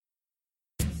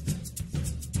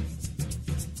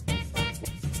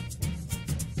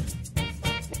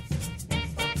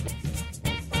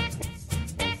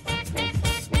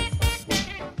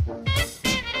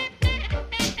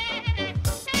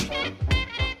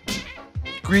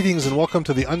Greetings and welcome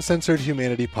to the Uncensored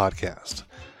Humanity Podcast.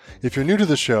 If you're new to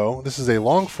the show, this is a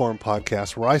long-form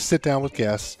podcast where I sit down with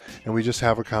guests and we just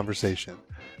have a conversation.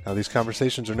 Now, these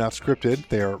conversations are not scripted.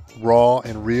 They are raw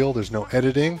and real. There's no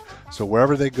editing, so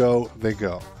wherever they go, they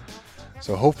go.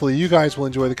 So hopefully you guys will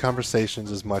enjoy the conversations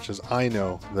as much as I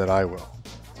know that I will.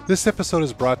 This episode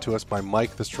is brought to us by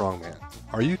Mike the Strongman.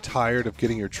 Are you tired of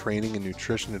getting your training and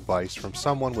nutrition advice from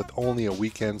someone with only a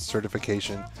weekend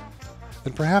certification?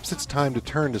 Then perhaps it's time to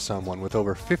turn to someone with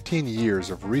over 15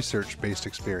 years of research-based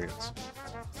experience.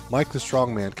 Mike the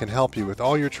Strongman can help you with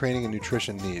all your training and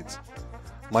nutrition needs.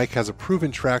 Mike has a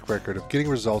proven track record of getting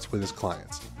results with his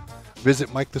clients. Visit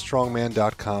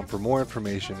MikeTheStrongman.com for more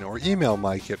information or email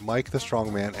Mike at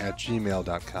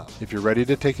MikeTheStrongman@gmail.com if you're ready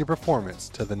to take your performance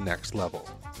to the next level.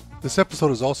 This episode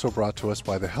is also brought to us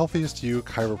by the Healthiest You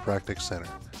Chiropractic Center.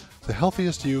 The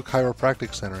Healthiest You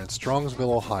Chiropractic Center in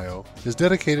Strongsville, Ohio is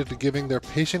dedicated to giving their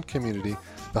patient community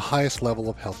the highest level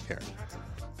of healthcare.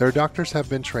 Their doctors have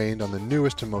been trained on the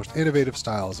newest and most innovative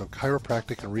styles of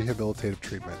chiropractic and rehabilitative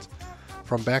treatments.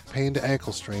 From back pain to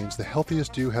ankle strains, the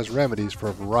Healthiest You has remedies for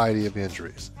a variety of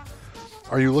injuries.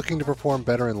 Are you looking to perform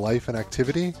better in life and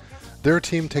activity? Their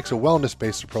team takes a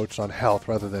wellness-based approach on health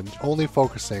rather than only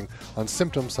focusing on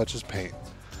symptoms such as pain.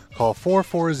 Call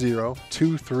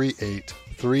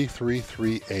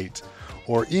 440-238-3338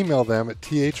 or email them at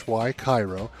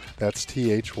thychiro, that's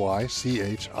thychiro,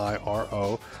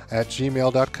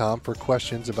 @gmail.com for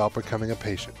questions about becoming a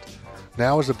patient.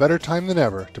 Now is a better time than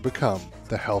ever to become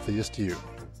the healthiest you.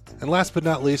 And last but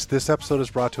not least, this episode is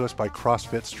brought to us by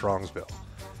CrossFit Strongsville.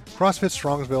 CrossFit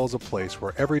Strongsville is a place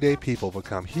where everyday people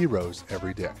become heroes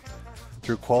every day.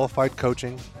 Through qualified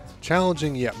coaching,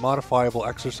 challenging yet modifiable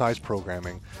exercise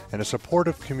programming, and a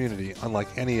supportive community unlike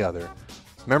any other,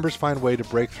 members find a way to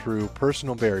break through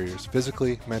personal barriers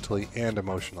physically, mentally, and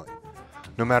emotionally.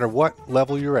 No matter what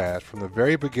level you're at, from the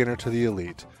very beginner to the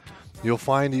elite, you'll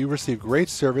find you receive great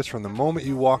service from the moment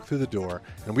you walk through the door,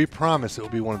 and we promise it will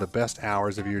be one of the best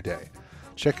hours of your day.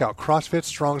 Check out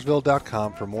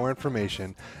CrossFitStrongsville.com for more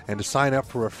information and to sign up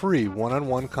for a free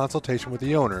one-on-one consultation with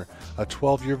the owner, a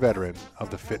 12-year veteran of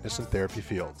the fitness and therapy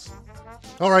fields.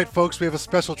 All right, folks, we have a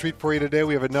special treat for you today.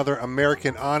 We have another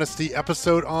American Honesty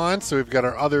episode on, so we've got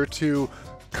our other two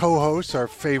co-hosts, our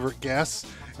favorite guests,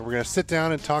 and we're going to sit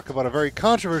down and talk about a very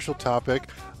controversial topic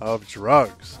of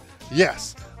drugs.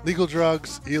 Yes, legal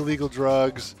drugs, illegal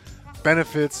drugs,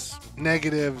 benefits,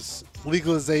 negatives,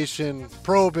 legalization,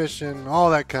 prohibition,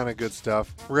 all that kind of good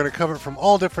stuff. We're going to cover it from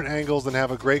all different angles and have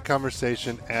a great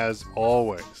conversation as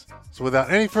always. So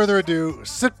without any further ado,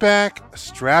 sit back,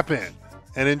 strap in,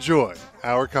 and enjoy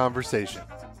our conversation.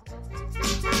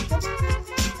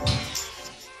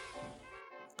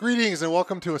 Greetings and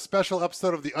welcome to a special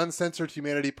episode of the Uncensored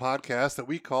Humanity Podcast that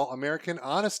we call American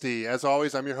Honesty. As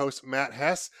always, I'm your host, Matt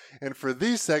Hess, and for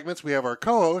these segments, we have our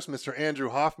co-host, Mr. Andrew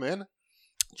Hoffman.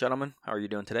 Gentlemen, how are you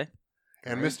doing today?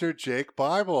 And Mr. Jake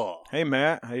Bible. Hey,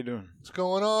 Matt. How you doing? What's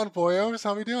going on, boyos?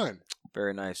 How we doing?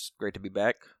 Very nice. Great to be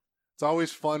back. It's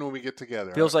always fun when we get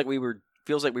together. Feels like we were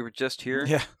just here.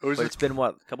 Yeah. It's been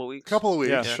what, a couple of weweeks? Couple of weeks.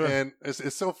 Yeah, sure. And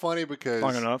it's so funny because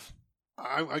Long enough.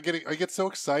 I get so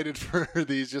excited for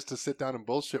these just to sit down and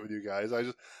bullshit with you guys. I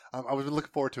was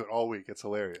looking forward to it all week. It's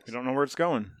hilarious. You don't know where it's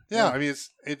going. Yeah, I mean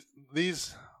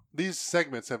these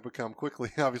segments have become quickly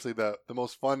obviously the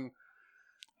most fun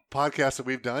podcast that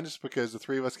we've done, just because the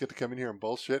three of us get to come in here and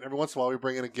bullshit. Every once in a while we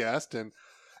bring in a guest and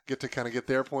get to kind of get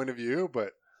their point of view,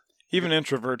 but Even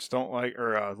introverts don't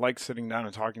like sitting down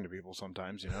and talking to people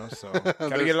sometimes, so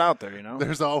gotta get it out there,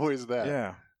 There's always that.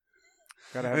 Yeah.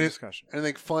 Gotta have a discussion.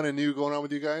 Anything fun and new going on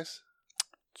with you guys?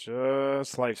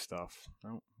 Just life stuff.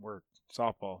 No, work.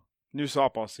 Softball. New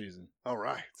softball season. All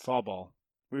right. Softball.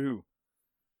 Woohoo.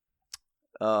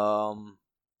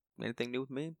 Anything new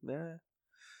with me? Yeah.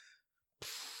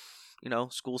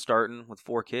 School starting with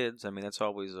 4 kids. I mean, that's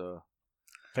always a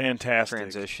fantastic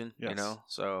transition, yes.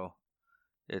 So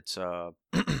it's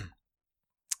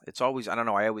it's always, I don't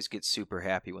know, I always get super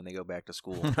happy when they go back to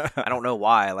school. I don't know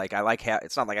why. Like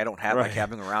it's not like I don't have like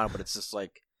having them around, but it's just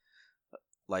like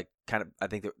kind of, I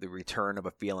think the return of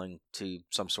a feeling to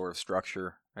some sort of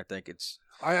structure. I think it's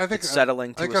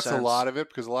settling to a sense. I think that's a lot of it,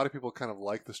 because a lot of people kind of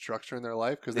like the structure in their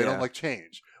life because they don't like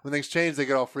change. When things change, they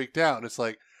get all freaked out, and it's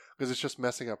like, because it's just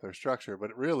messing up their structure.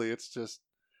 But really, it's just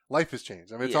life has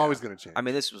changed. I mean, it's always going to change. I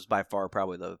mean, this was by far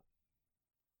probably the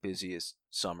busiest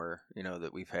summer,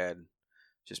 that we've had,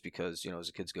 just because, as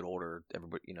the kids get older,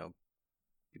 everybody,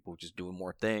 people just doing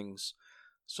more things.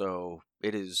 So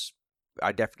it is,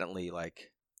 I definitely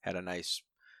had a nice,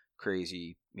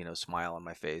 crazy, smile on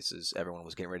my face as everyone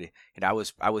was getting ready. And I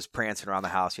was prancing around the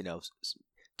house,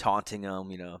 taunting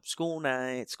them, school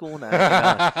night.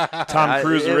 Tom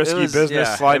Cruise, risky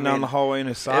business, sliding down the hallway in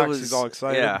his socks. He's all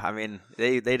excited. Yeah, I mean,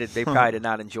 they probably did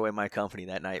not enjoy my company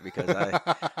that night because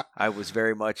I was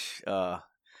very much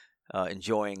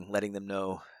enjoying letting them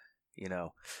know,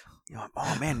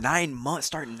 oh man, 9 months,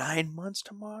 starting 9 months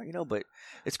tomorrow, but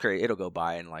it's crazy. It'll go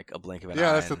by in like a blink of an eye.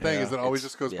 Yeah, that's the thing is it always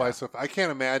just goes by so fast. I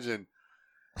can't imagine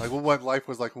like what life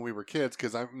was like when we were kids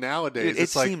because nowadays it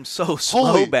it's like seemed so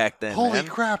slow back then. Holy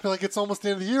crap! Like it's almost the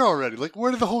end of the year already. Like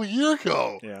where did the whole year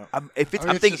go? Yeah.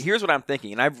 Here's what I'm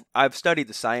thinking, and I've studied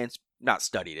the science. Not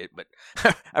studied it, but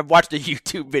I've watched a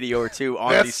YouTube video or two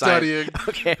on That's these studying.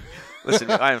 Okay,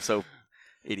 listen, I am so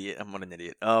idiot. I'm not an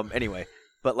idiot. Anyway,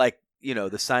 but like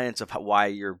the science of why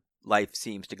your life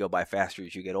seems to go by faster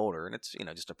as you get older, and it's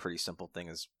just a pretty simple thing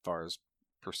as far as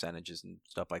percentages and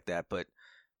stuff like that. But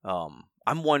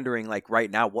I'm wondering, like right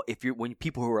now, when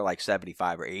people who are like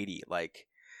 75 or 80, like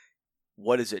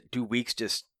what is it? Do weeks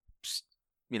just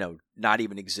not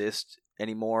even exist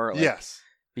anymore? Like, yes.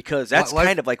 Because that's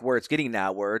kind of like where it's getting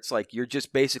now, where it's like you're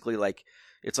just basically like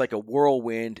it's like a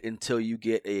whirlwind until you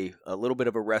get a little bit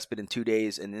of a respite in 2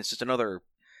 days, and it's just another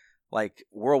like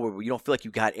whirlwind where you don't feel like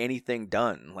you got anything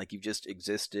done, like you've just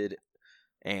existed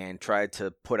and tried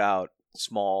to put out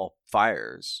small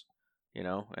fires,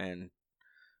 and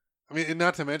I mean, and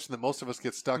not to mention that most of us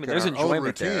get stuck in there's our enjoyment own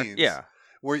routines. there. Yeah.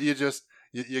 Where you just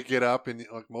you get up and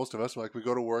like most of us, like we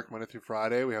go to work Monday through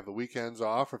Friday, we have the weekends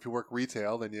off. Or if you work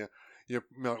retail, then you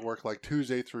might work like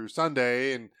Tuesday through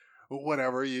Sunday and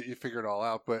whatever. You figure it all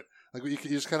out, but like you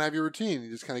just kind of have your routine. You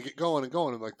just kind of get going and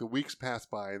going, and like the weeks pass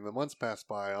by and the months pass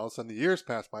by. All of a sudden, the years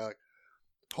pass by. Like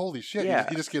holy shit! Yeah.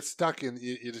 You just get stuck and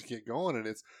you just get going, and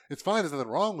it's fine. There's nothing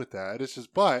wrong with that. It's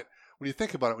just, but when you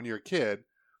think about it, when you're a kid.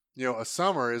 A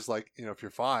summer is like, if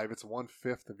you're 5, it's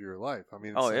 1/5 of your life. I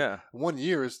mean, it's 1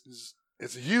 year is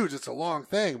it's huge. It's a long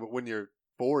thing. But when you're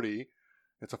 40,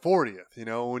 it's a 40th.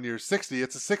 When you're 60,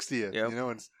 it's a 60th. Yep.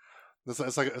 And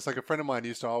it's like a friend of mine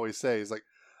used to always say. He's like,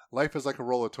 life is like a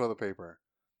roll of toilet paper.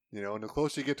 And the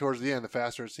closer you get towards the end, the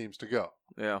faster it seems to go.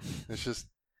 Yeah. It's just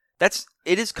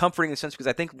it is comforting in a sense because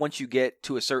I think once you get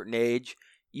to a certain age,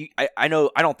 I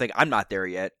don't think I'm not there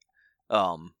yet.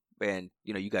 And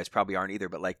you guys probably aren't either,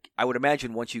 but like I would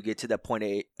imagine once you get to that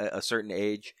point, a certain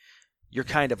age, you're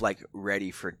kind of like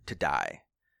ready to die.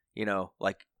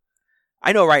 Like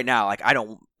I know right now, like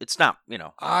it's not,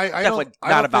 definitely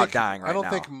not about dying right now. I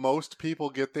don't think most people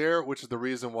get there, which is the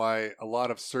reason why a lot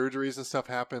of surgeries and stuff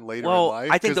happen later in life.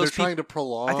 I think they're trying to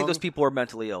prolong. I think those people are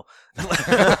mentally ill.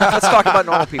 Let's talk about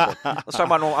normal people. Let's talk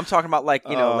about normal. I'm talking about like,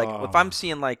 like if I'm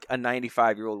seeing like a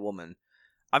 95-year-old woman,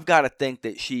 I've got to think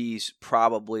that she's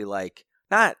probably like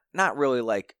not really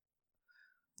like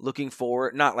looking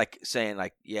forward, not like saying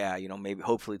like, yeah, maybe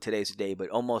hopefully today's the day, but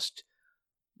almost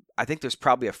I think there's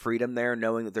probably a freedom there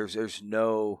knowing that there's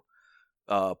no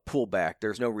pullback,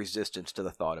 there's no resistance to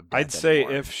the thought of death I'd say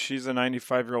anymore. If she's a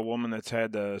 95-year-old woman that's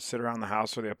had to sit around the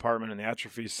house or the apartment and the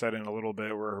atrophy's set in a little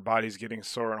bit where her body's getting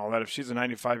sore and all that, if she's a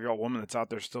 95-year-old woman that's out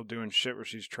there still doing shit where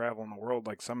she's traveling the world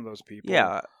like some of those people.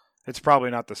 Yeah. It's probably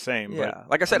not the same. Yeah,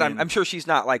 but, like I said, I'm sure she's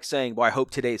not like saying, "Well, I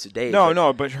hope today's the day."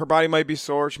 No, but her body might be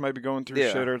sore. She might be going through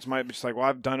Yeah. shit, or it might be just like, "Well,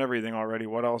 I've done everything already.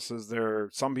 What else is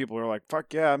there?" Some people are like,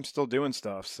 "Fuck yeah, I'm still doing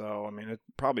stuff." So I mean, it's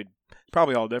probably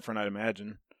all different. I'd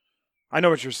imagine. I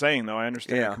know what you're saying, though. I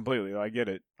understand it completely. I get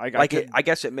it. I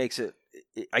guess it makes it.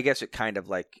 I guess it kind of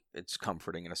like it's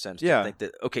comforting in a sense Yeah. to think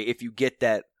that okay, if you get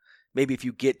that, maybe if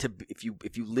you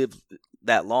live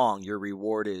that long, your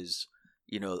reward is.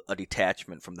 A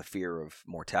detachment from the fear of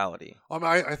mortality.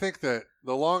 I think that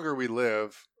the longer we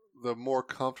live, the more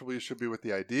comfortable you should be with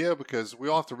the idea because we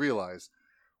all have to realize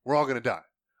we're all going to die.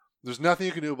 There's nothing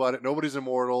you can do about it. Nobody's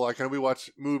immortal. Like, we watch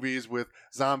movies with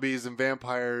zombies and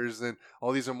vampires and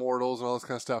all these immortals and all this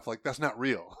kind of stuff. Like, that's not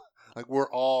real. Like, we're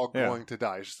all going to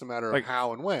die. It's just a matter of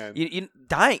how and when.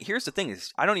 Dying. Here's the thing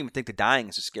is, I don't even think the dying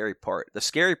is the scary part. The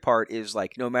scary part is,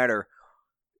 like, no matter,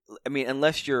 I mean,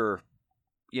 unless you're,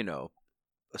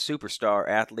 a superstar,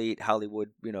 athlete,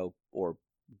 Hollywood, or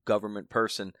government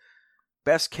person.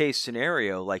 Best case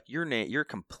scenario, like your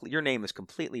name is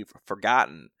completely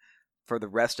forgotten for the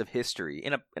rest of history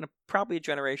in a probably a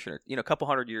generation or a couple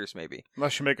hundred years maybe.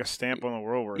 Unless you make a stamp on the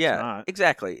world where it's not.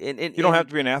 Exactly. And you don't have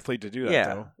to be an athlete to do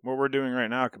that though. What we're doing right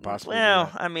now could possibly. Well,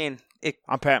 do that. I mean,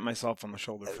 I'm patting myself on the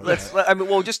shoulder for that. I mean,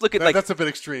 well, just look at that's a bit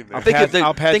extreme. There.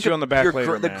 I'll pat you on the back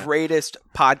later. The greatest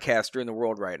podcaster in the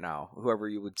world right now, whoever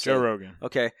you would say, Joe Rogan.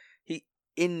 Okay,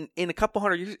 in a couple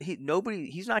hundred years,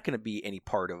 he's not going to be any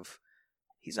part of.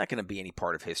 He's not going to be any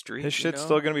part of history. His shit's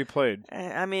still going to be played.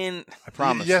 I mean, I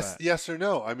promise. Yes or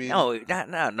no? I mean,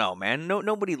 no, man. No,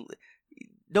 nobody.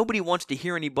 nobody wants to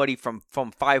hear anybody from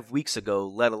 5 weeks ago,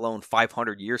 let alone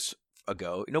 500 years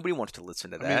ago. Nobody wants to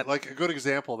listen to that. I mean, like a good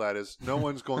example of that is no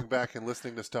one's going back and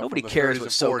listening to stuff. Nobody from the cares 30s what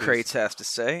and Socrates 40s. has to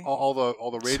say. All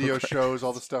the radio shows,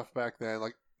 all the stuff back then.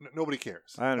 Like nobody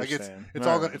cares. I understand.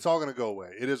 Like it's all going to go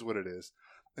away. It is what it is,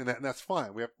 and that's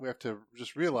fine. We have to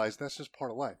just realize that's just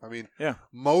part of life. I mean,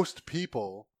 most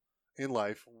people in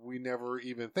life we never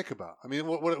even think about. I mean,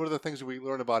 what are the things that we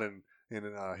learn about in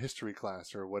a history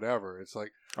class or whatever? It's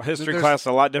like a history class is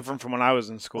a lot different from when I was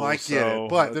in school. I get it,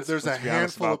 but there's a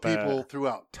handful of people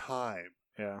throughout time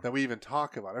that we even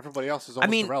talk about. Everybody else is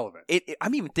almost irrelevant.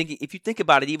 I'm even thinking, if you think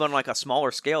about it, even on like a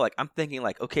smaller scale, like I'm thinking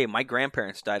like, okay, my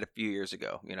grandparents died a few years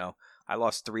ago. You know, I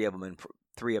lost three of them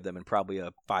in probably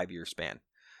a 5-year span.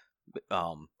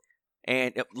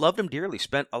 And loved them dearly.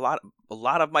 Spent a lot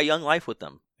of my young life with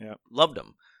them. Yeah, loved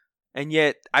them, and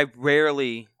yet I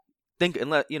rarely think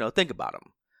about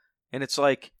them. And it's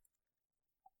like,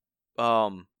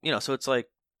 so it's like,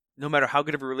 no matter how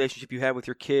good of a relationship you have with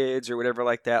your kids or whatever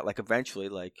like that, like eventually,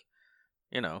 like,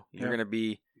 you're gonna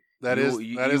be. That is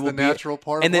the natural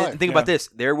part of life. And then think about this: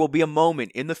 there will be a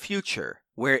moment in the future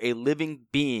where a living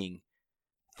being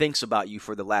thinks about you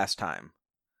for the last time.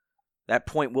 That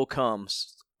point will come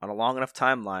on a long enough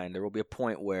timeline. There will be a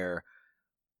point where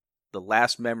the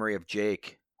last memory of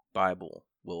Jake Bible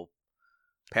will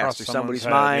pass through somebody's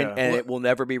mind, and it will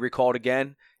never be recalled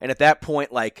again. And at that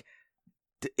point, like,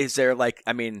 is there like,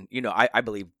 I mean, I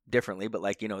believe differently, but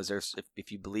like, is there,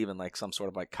 if you believe in like some sort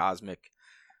of like cosmic,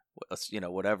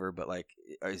 whatever, but like,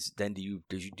 do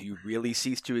you really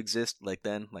cease to exist? Like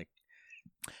then, like,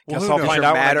 guess I'll find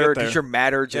out when I get there. Does your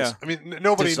matter just? I mean,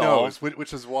 nobody dissolve? knows,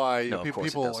 which is why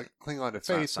people like cling on to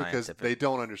faith because they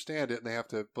don't understand it and they have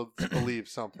to believe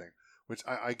something. Which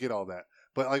I get all that,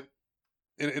 but like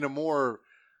in a more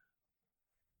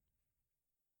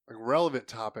like relevant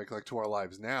topic, like to our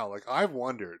lives now, like I've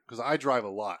wondered because I drive a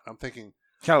lot. I'm thinking,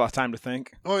 got a lot of time to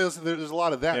think. Oh, there's a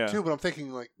lot of that too, but I'm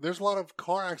thinking like there's a lot of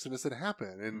car accidents that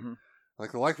happen, and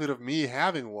like the likelihood of me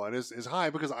having one is high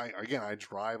because I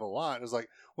drive a lot. It's like,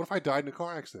 what if I died in a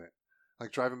car accident,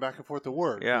 like driving back and forth to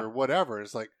work or whatever?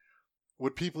 It's like,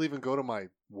 would people even go to my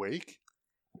wake?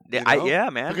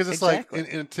 Man. Because it's like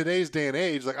in today's day and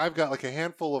age, like I've got like a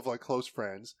handful of like close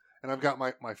friends, and I've got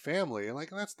my family, and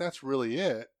like that's really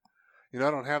it. I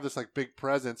don't have this like big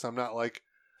presence. I'm not like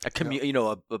a community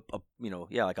icon.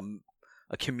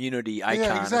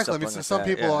 Yeah, exactly. Or I mean, like some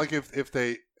people like if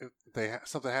they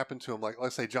something happened to him, like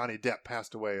let's say Johnny Depp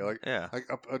passed away, like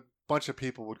a bunch of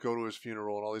people would go to his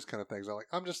funeral and all these kind of things. I'm like,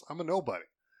 I'm a nobody,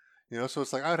 So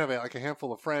it's like I would have like a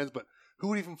handful of friends, but who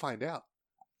would even find out?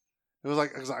 It was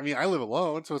like, I mean, I live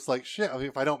alone, so it's like, shit. I mean,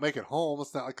 if I don't make it home,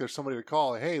 it's not like there's somebody to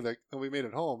call. Hey, we made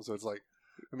it home. So it's like,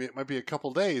 I mean, it might be a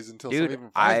couple days until somebody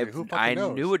even finds me. Who fucking knows?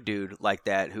 I knew a dude like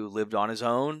that who lived on his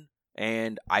own,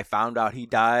 and I found out he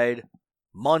died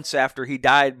months after he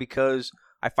died because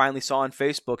I finally saw on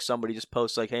Facebook somebody just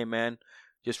post like, "Hey, man,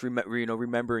 just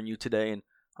remembering you today." And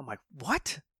I'm like,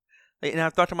 what? And I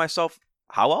thought to myself,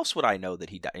 how else would I know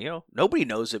that he died? Nobody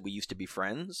knows that we used to be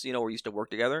friends, or used to work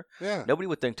together. Yeah. Nobody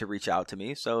would think to reach out to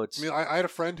me. So it's. I mean, I had a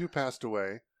friend who passed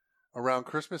away around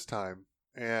Christmas time,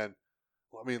 and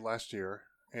last year,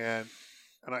 and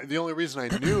the only reason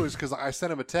I knew is because I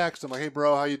sent him a text. I'm like, "Hey,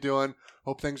 bro, how you doing?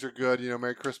 Hope things are good.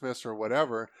 Merry Christmas or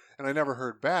whatever." And I never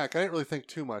heard back. I didn't really think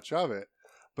too much of it,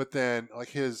 but then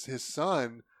like his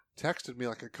son texted me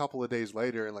like a couple of days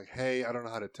later and like, "Hey, I don't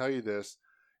know how to tell you this."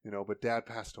 But Dad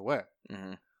passed away. Mm-hmm.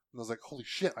 And I was like, holy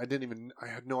shit, I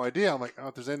had no idea. I'm like,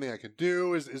 if there's anything I could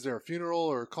do, is there a funeral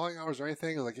or calling hours or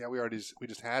anything? I was like, yeah, we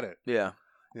just had it. Yeah.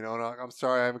 And I'm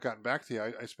sorry I haven't gotten back to you.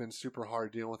 It's been super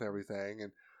hard dealing with everything.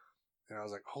 And I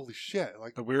was like, holy shit.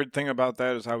 Like, the weird thing about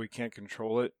that is how we can't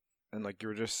control it. And like you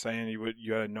were just saying,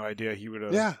 you had no idea he would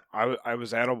have. Yeah. I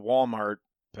was at a Walmart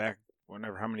back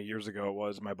how many years ago it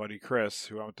was. My buddy Chris,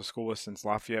 who I went to school with since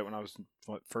Lafayette when I was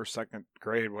first, second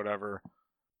grade, whatever.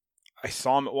 I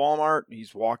saw him at Walmart.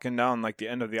 He's walking down like the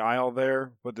end of the aisle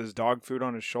there with his dog food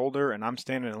on his shoulder, and I'm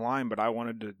standing in line, but I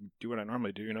wanted to do what I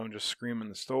normally do, and just scream in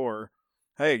the store,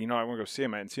 "Hey, I want to go see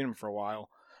him." I hadn't seen him for a while,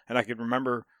 and I could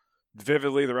remember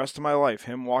vividly the rest of my life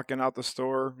him walking out the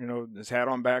store, his hat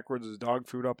on backwards, his dog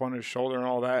food up on his shoulder and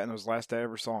all that, and it was the last day I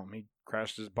ever saw him. He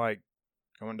crashed his bike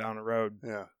going down the road.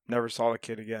 Yeah. Never saw the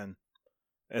kid again.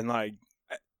 And like,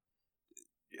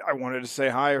 I wanted to say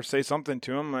hi or say something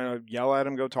to him. I'd yell at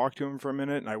him, go talk to him for a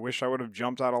minute, and I wish I would have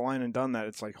jumped out of line and done that.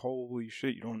 It's like, holy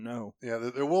shit, you don't know. Yeah,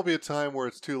 there will be a time where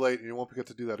it's too late and you won't get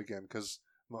to do that again because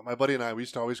my buddy and I, we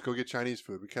used to always go get Chinese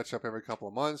food. We catch up every couple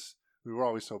of months. We were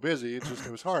always so busy. It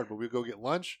was hard, but we'd go get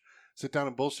lunch, sit down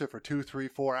and bullshit for 2, 3,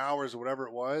 4 hours or whatever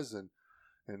it was, and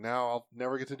and now I'll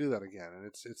never get to do that again, and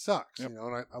it sucks, Yep. you know.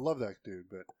 And I love that dude,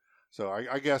 but so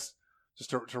I guess just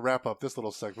to wrap up this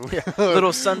little segment,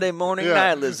 little Sunday morning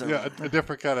nihilism. Yeah, a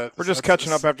different kind of. We're just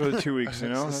catching up after the 2 weeks, you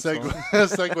know. A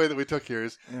segue that we took here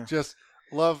is just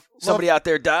love. Somebody out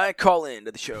there die, call in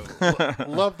to the show.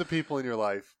 Love the people in your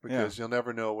life because you'll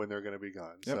never know when they're going to be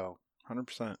gone. Yep. So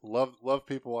 100%. Love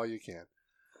people while you can.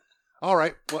 All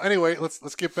right. Well, anyway,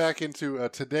 let's get back into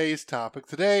today's topic.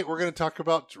 Today we're going to talk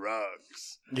about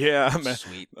drugs. Yeah, man.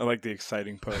 Sweet. I like the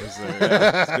exciting pose there.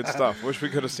 Yeah, it's good stuff. Wish we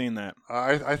could have seen that.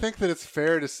 I think that it's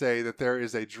fair to say that there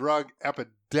is a drug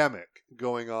epidemic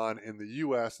going on in the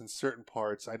U.S. in certain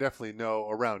parts. I definitely know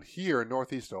around here in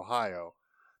Northeast Ohio,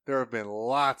 there have been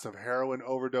lots of heroin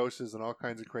overdoses and all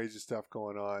kinds of crazy stuff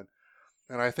going on.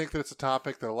 And I think that it's a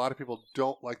topic that a lot of people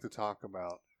don't like to talk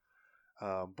about.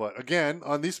 But again,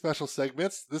 on these special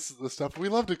segments, this is the stuff we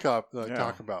love to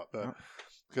talk about.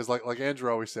 Because like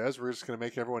Andrew always says, we're just going to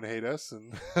make everyone hate us,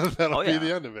 and that'll be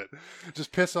the end of it.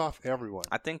 Just piss off everyone.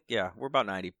 I think, we're about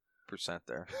 90%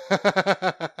 there.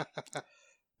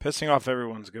 Pissing off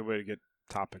everyone's a good way to get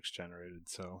topics generated,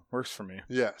 so works for me.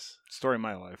 Yes. Story of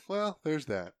my life. Well, there's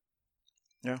that.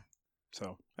 Yeah.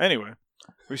 So, anyway,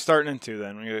 we're starting into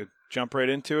then. We're going to jump right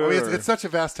into it? It's such a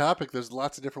vast topic. There's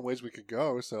lots of different ways we could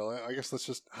go, so I guess let's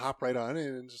just hop right on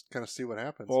in and just kind of see what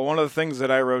happens. Well, one of the things that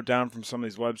I wrote down from some of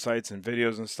these websites and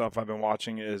videos and stuff I've been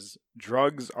watching is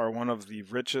drugs are one of the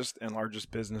richest and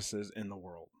largest businesses in the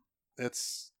world.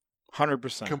 It's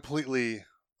 100%. Completely.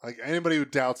 Like, anybody who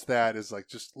doubts that is like,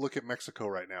 just look at Mexico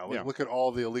right now. Look at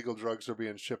all the illegal drugs that are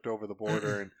being shipped over the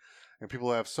border, and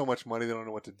people have so much money they don't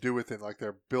know what to do with it. Like,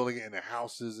 they're building it into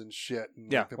houses and shit.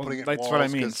 And yeah, they're putting it in that's walls what I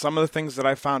mean. Some of the things that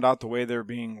I found out, the way they're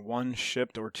being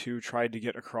shipped or tried to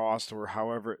get across, or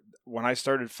however, when I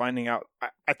started finding out,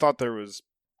 I thought there was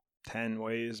 10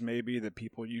 ways maybe that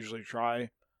people usually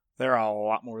try. There are a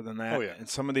lot more than that. Oh, yeah. And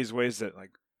some of these ways that,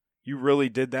 like, you really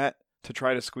did that to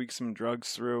try to squeak some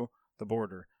drugs through the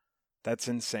border. That's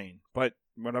insane. But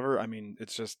whatever, I mean,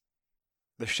 it's just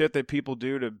the shit that people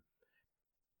do to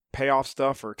pay off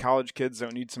stuff, or college kids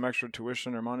that need some extra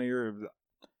tuition or money, or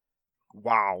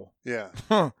wow. Yeah.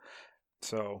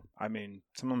 So, I mean,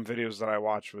 some of the videos that I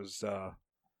watched was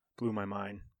blew my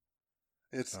mind.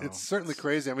 It's certainly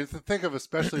crazy. I mean, think of,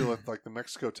 especially with like the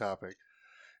Mexico topic,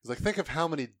 it's like, think of how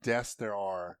many deaths there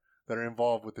are that are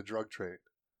involved with the drug trade.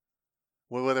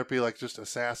 Whether it be like just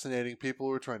assassinating people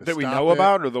who are trying to that stop we know it,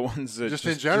 about, or the ones that just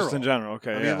in general. Just in general,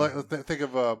 okay. I mean, like, think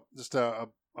of just a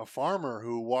farmer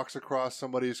who walks across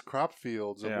somebody's crop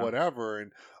fields or whatever,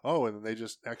 and then they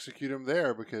just execute him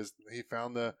there because he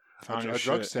found a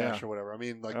drug stash or whatever. I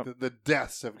mean, like, the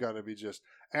deaths have got to be just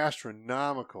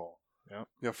astronomical. Yep.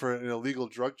 You know, for an illegal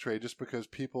drug trade, just because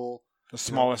people. The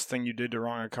smallest thing you did to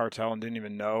wrong a cartel and didn't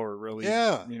even know, or really,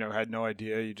 had no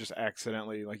idea. You just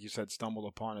accidentally, like you said, stumbled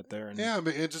upon it there. And I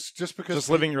mean, it just because just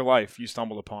living your life, you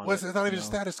stumbled upon it. It's not even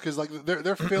just that. It's because, like,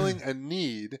 they're filling a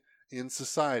need in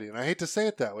society, and I hate to say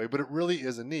it that way, but it really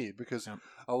is a need, because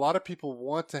a lot of people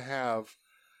want to have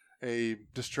a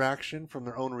distraction from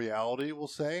their own reality, we'll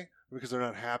say, because they're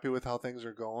not happy with how things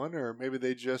are going, or maybe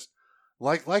they just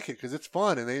like it because it's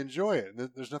fun and they enjoy it. And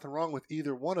there's nothing wrong with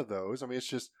either one of those. I mean, it's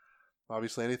just.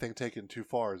 Obviously, anything taken too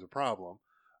far is a problem,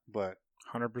 but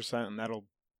 100%, and that'll,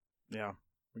 we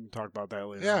can talk about that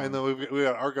later. Yeah, and then we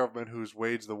got our government who's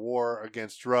waged the war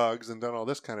against drugs and done all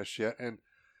this kind of shit, and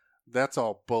that's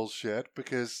all bullshit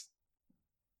because,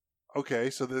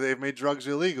 so they've made drugs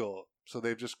illegal, so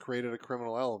they've just created a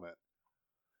criminal element,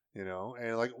 you know,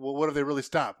 and like, well, what have they really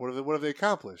stopped? What have they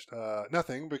accomplished?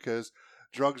 Nothing, because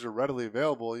drugs are readily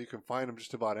available. You can find them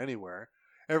just about anywhere.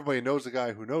 Everybody knows a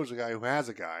guy who knows a guy who has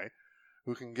a guy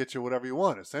who can get you whatever you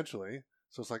want, essentially.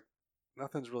 So it's like,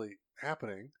 nothing's really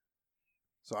happening.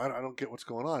 So I don't get what's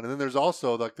going on. And then there's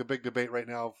also, like, the big debate right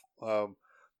now of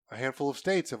a handful of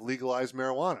states have legalized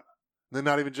marijuana. And then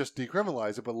not even just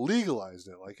decriminalized it, but legalized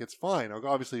it. Like, it's fine.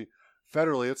 Obviously,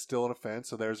 federally, it's still an offense,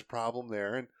 so there's a problem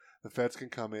there. And the feds can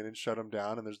come in and shut them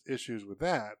down, and there's issues with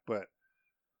that. But,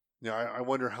 you know, I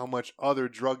wonder how much other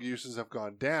drug uses have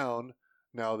gone down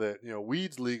now that, you know,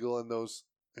 weed's legal in those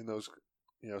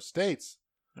states.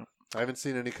 Yep. I haven't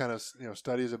seen any kind of,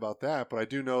 studies about that, but I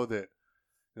do know that,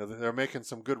 they're making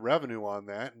some good revenue on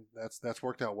that, and that's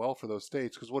worked out well for those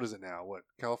states. Because what is it now?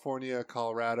 California,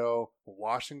 Colorado,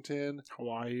 Washington,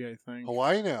 Hawaii, I think.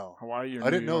 Hawaii now. Hawaii or I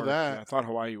didn't New York. know that. Yeah, I thought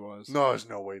Hawaii was. No, there's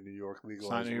no way New York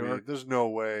legalized New weed. York? There's no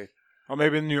way. Oh,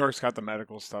 maybe New York's got the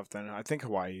medical stuff then. I think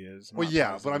Hawaii is. Well,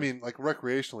 yeah, but I mean, like,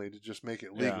 recreationally, to just make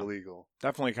it legal.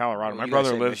 Definitely Colorado. Well, My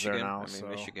brother lives Michigan. there now. I mean,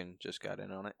 Michigan just got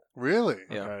in on it. Really?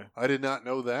 Yeah. Okay. I did not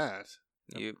know that.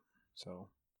 You. So,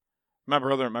 my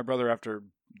brother, after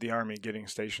the Army getting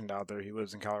stationed out there. He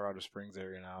lives in Colorado Springs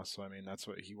area now, so I mean that's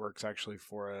what he works actually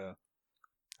for.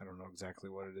 I don't know exactly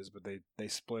what it is, but they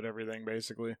split everything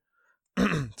basically.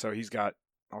 So he's got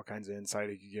all kinds of insight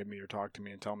he could give me or talk to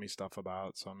me and tell me stuff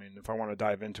about. So I mean, if I want to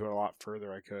dive into it a lot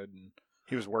further, I could. And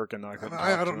he was working. I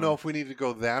don't know if we need to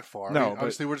go that far. No, I mean,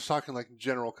 obviously we're just talking like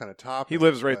general kind of topics. He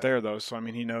lives right there though, so I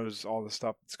mean he knows all the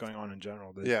stuff that's going on in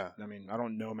general. Yeah. I mean, I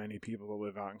don't know many people that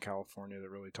live out in California that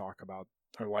really talk about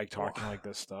or like talking like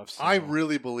this stuff. So. I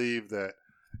really believe that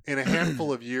in a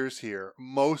handful of years here,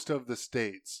 most of the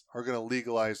states are going to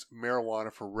legalize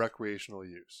marijuana for recreational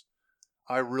use.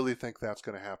 I really think that's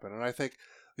going to happen. And I think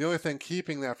the only thing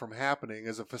keeping that from happening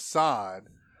is a facade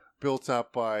built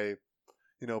up by,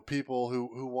 people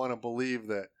who want to believe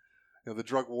that, the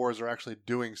drug wars are actually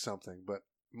doing something. But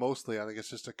mostly, I think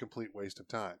it's just a complete waste of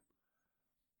time.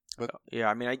 But yeah,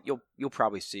 I mean, you'll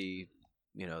probably see,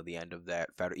 the end of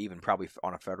that, even probably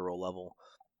on a federal level,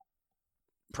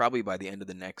 probably by the end of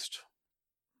the next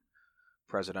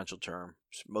presidential term.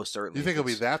 Most certainly. You think it'll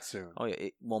be that soon? Oh yeah,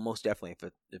 most definitely.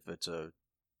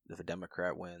 If a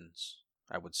Democrat wins,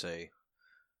 I would say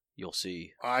you'll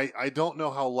see. I don't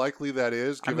know how likely that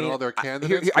is, given all their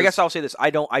candidates. I guess I'll say this: I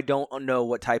don't know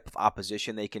what type of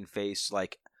opposition they can face.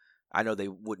 Like, I know they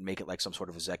wouldn't make it like some sort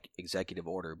of executive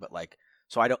order, but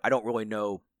so I don't really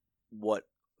know what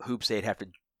hoops they'd have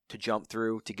to jump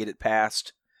through to get it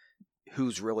passed.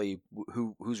 Who's really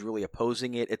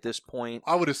opposing it at this point?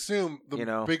 I would assume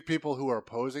the big people who are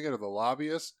opposing it are the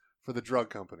lobbyists for the drug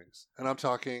companies, and I'm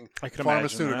talking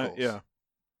pharmaceuticals. Yeah,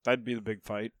 that'd be the big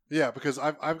fight. Yeah, because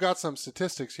I've got some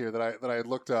statistics here that I had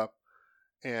looked up,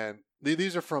 and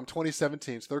these are from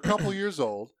 2017, so they're a couple years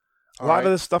old. A lot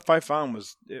of the stuff I found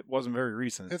wasn't very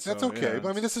recent. That's okay, but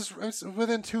I mean it's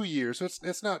within 2 years, so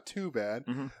it's not too bad.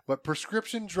 Mm-hmm. But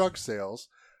prescription drug sales,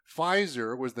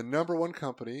 Pfizer was the number one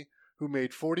company who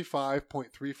made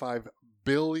 $45.35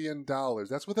 billion.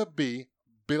 That's with a B,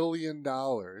 $1 billion.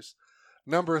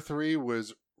 Number 3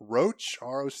 was Roche,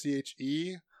 Roche.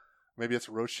 Maybe it's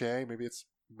Roche. Maybe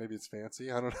it's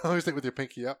fancy. I don't know. I always think with your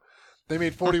pinky up. They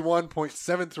made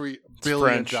 $41.73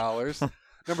 billion.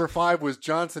 Number 5 was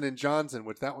Johnson & Johnson,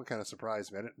 which that one kind of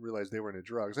surprised me. I didn't realize they were into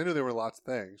drugs. I knew they were lots of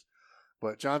things.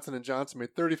 But Johnson & Johnson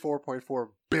made $34.4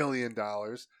 billion.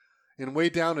 And way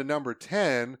down to number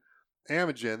 10,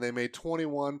 Amgen, they made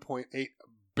 $21.8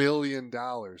 billion.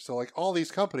 So like all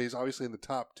these companies, obviously in the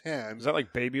top 10. Is that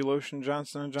like baby lotion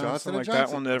Johnson & Johnson? Like Johnson.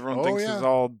 That one that everyone thinks is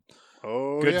all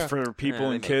good for people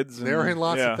and kids. They're in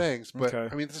lots of things. But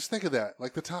okay. I mean, just think of that.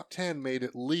 Like the top 10 made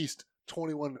at least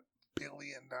 $21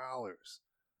 billion.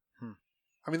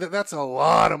 I mean, that's a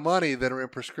lot of money that are in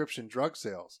prescription drug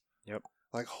sales. Yep.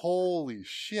 Like, holy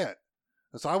shit.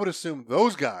 And so I would assume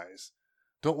those guys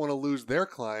don't want to lose their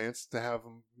clients to have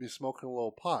them be smoking a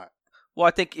little pot. Well,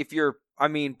 I think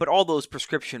but all those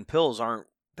prescription pills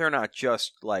they're not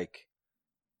just like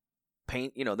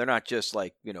pain, they're not just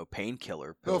like,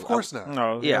 painkiller pills. No, of course not.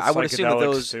 No, yeah, I would assume that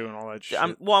those too and all that shit.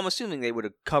 I'm assuming they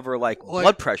would cover like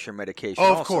blood pressure medication.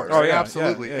 Oh, of also, course. right? Oh, yeah,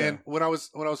 absolutely. Yeah. And when I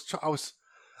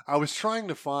was trying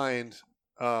to find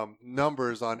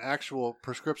numbers on actual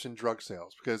prescription drug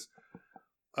sales, because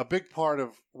a big part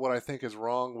of what I think is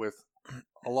wrong with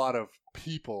a lot of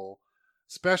people,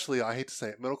 especially, I hate to say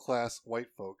it, middle-class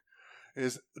white folk,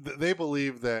 is they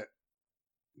believe that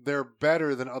they're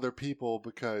better than other people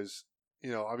because,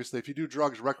 obviously if you do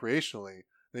drugs recreationally,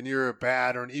 then you're a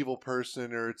bad or an evil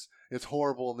person or it's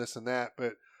horrible and this and that,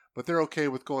 but they're okay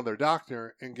with going to their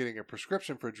doctor and getting a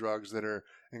prescription for drugs that are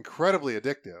incredibly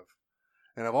addictive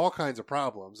and have all kinds of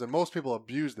problems. And most people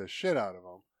abuse the shit out of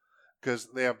them because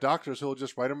they have doctors who will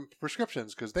just write them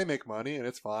prescriptions because they make money and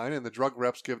it's fine. And the drug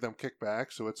reps give them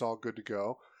kickback, so it's all good to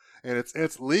go. And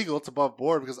it's legal. It's above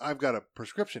board because I've got a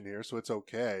prescription here, so it's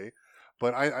okay.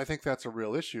 But I think that's a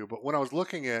real issue. But when I was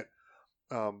looking at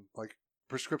like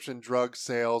prescription drug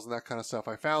sales and that kind of stuff,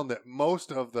 I found that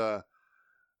most of the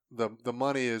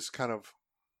money is kind of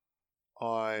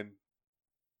on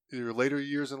your later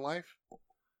years in life.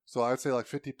 So I'd say like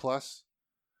 50 plus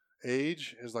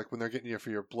age is like when they're getting you for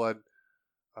your blood,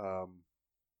 what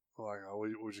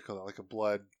would you call it? Like a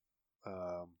blood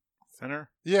thinner?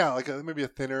 Yeah, like maybe a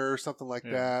thinner or something like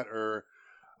that, or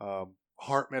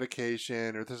heart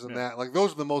medication or this and that. Like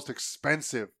those are the most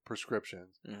expensive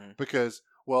prescriptions because,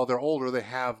 well, they're older, they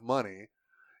have money.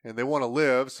 And they want to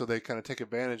live, so they kind of take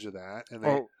advantage of that,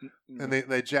 and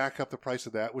they jack up the price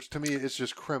of that, which to me is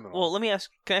just criminal. Well, can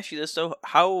I ask you this though?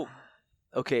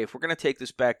 If we're gonna take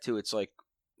this back to its like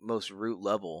most root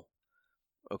level,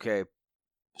 okay,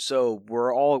 so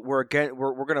we're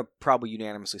gonna probably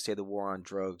unanimously say the war on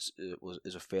drugs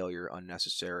is a failure,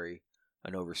 unnecessary,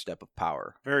 an overstep of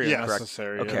power. Very Yes.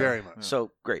 unnecessary. Okay. Yeah. Very much.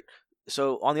 So great.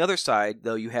 So on the other side,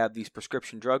 though, you have these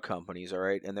prescription drug companies, all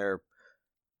right, and they're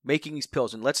making these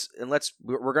pills, and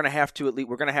we're going to have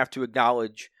to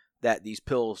acknowledge that these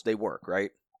pills, they work,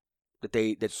 right?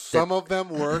 Some of them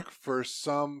work for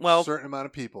some certain amount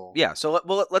of people. Yeah. So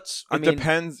let's. It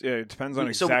depends. Yeah, it depends on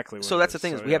exactly. What so that's the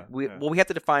thing is we have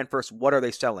to define first, what are they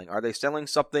selling? Are they selling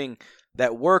something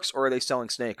that works, or are they selling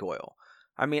snake oil?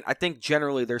 I mean, I think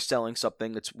generally they're selling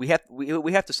something that's we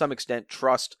have to some extent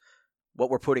trust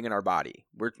what we're putting in our body.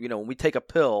 When we take a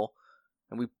pill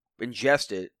and we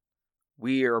ingest it,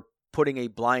 we are putting a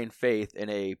blind faith in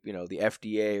the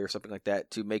FDA or something like that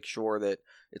to make sure that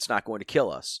it's not going to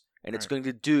kill us. And it's going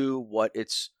to do what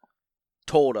it's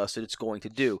told us that it's going to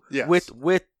do, yes.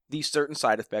 with these certain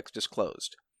side effects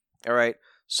disclosed. All right?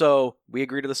 So we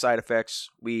agree to the side effects.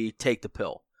 We take the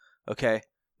pill. Okay?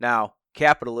 Now,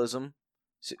 capitalism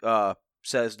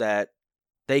says that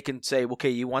they can say, okay,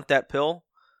 you want that pill?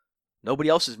 Nobody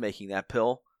else is making that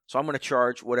pill, so I'm going to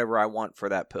charge whatever I want for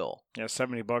that pill. Yeah,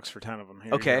 $70 for 10 of them.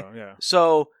 Here okay? You go. Yeah.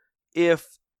 So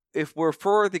if we're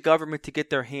for the government to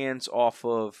get their hands off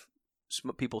of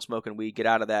people smoking weed, get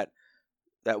out of that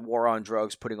war on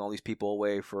drugs, putting all these people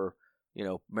away for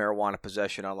marijuana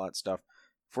possession, all that stuff.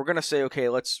 If we're gonna say, okay,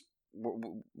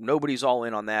 nobody's all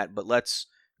in on that, but let's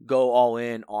go all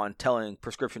in on telling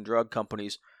prescription drug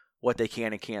companies what they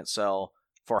can and can't sell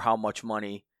for how much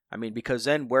money. I mean, because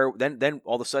then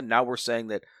all of a sudden now we're saying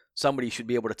that somebody should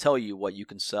be able to tell you what you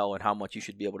can sell and how much you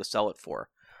should be able to sell it for.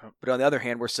 But on the other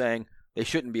hand, we're saying they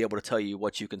shouldn't be able to tell you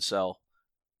what you can sell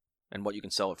and what you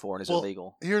can sell it for, and is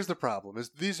illegal. Here's the problem: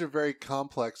 these are very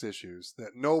complex issues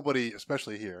that nobody,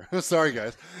 especially here, sorry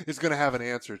guys, is going to have an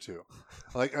answer to.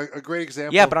 Like a great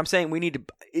example. Yeah, but I'm saying we need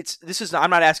to. I'm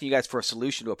not asking you guys for a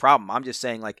solution to a problem. I'm just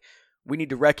saying we need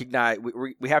to recognize.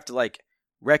 We have to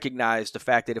recognize the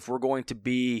fact that if we're going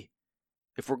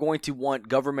to want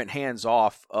government hands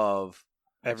off of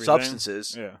everything,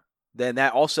 substances, then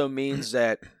that also means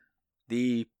that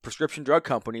the prescription drug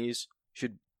companies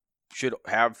should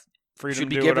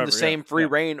be given the same free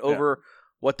reign over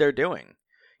what they're doing.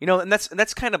 And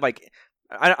that's kind of like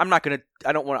I'm not gonna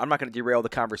derail the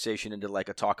conversation into a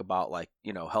talk about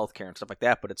healthcare and stuff like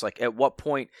that. But it's at what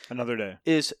point another day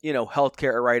is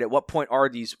healthcare a right? At what point are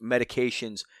these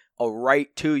medications a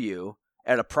right to you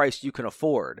at a price you can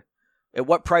afford? At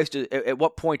what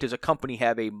point does a company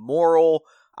have a moral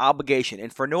obligation,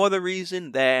 and for no other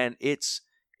reason than it's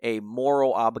a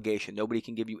moral obligation? Nobody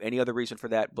can give you any other reason for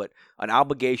that but an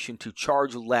obligation to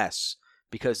charge less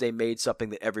because they made something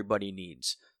that everybody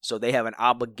needs. So they have an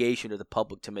obligation to the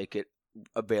public to make it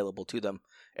available to them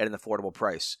at an affordable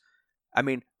price. I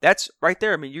mean, that's right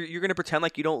there. I mean, you're going to pretend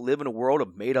like you don't live in a world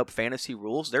of made-up fantasy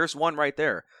rules? There's one right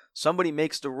there. Somebody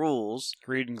makes the rules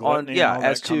greed and gluttony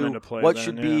as to what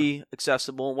should be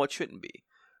accessible and what shouldn't be.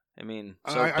 I mean,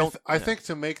 I think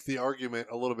to make the argument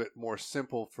a little bit more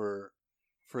simple for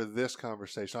this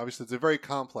conversation, obviously it's a very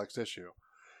complex issue,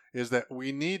 is that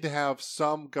we need to have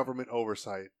some government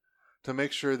oversight to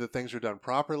make sure that things are done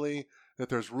properly, that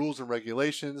there's rules and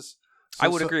regulations. I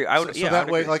would agree. So that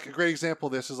way, a great example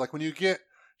of this is when you get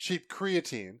cheap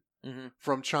creatine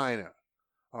from China,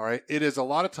 all right, it is a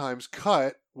lot of times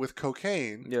cut with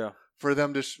cocaine for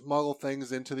them to smuggle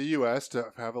things into the U.S.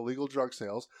 to have illegal drug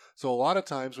sales. So a lot of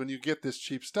times when you get this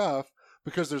cheap stuff,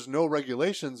 because there's no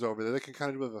regulations over there, they can kind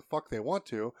of do whatever the fuck they want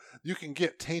to. You can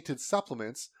get tainted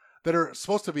supplements that are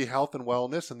supposed to be health and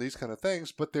wellness and these kind of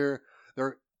things, but they're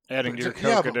adding to your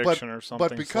coke addiction or something.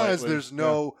 But because there's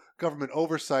no government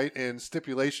oversight and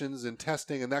stipulations and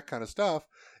testing and that kind of stuff,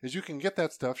 is you can get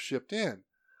that stuff shipped in.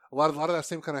 A lot of that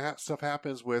same kind of stuff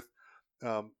happens with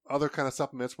other kind of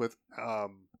supplements with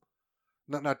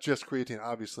not just creatine,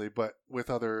 obviously, but with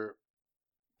other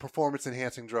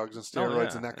performance-enhancing drugs and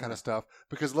steroids and that kind of stuff,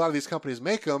 because a lot of these companies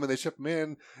make them and they ship them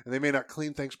in, and they may not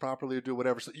clean things properly or do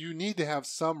whatever. So you need to have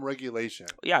some regulation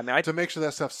to make sure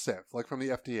that stuff's safe, like from the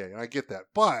FDA, and I get that.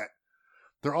 But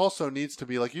there also needs to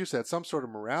be, like you said, some sort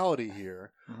of morality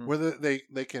here where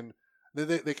they can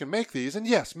make these, and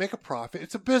yes, make a profit.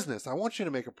 It's a business. I want you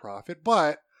to make a profit,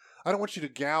 but I don't want you to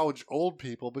gouge old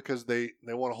people because they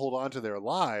want to hold on to their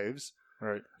lives.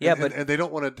 Right. Yeah, and they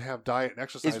don't want to have diet and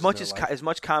exercise. As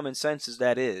much common sense as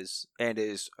that is, and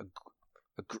is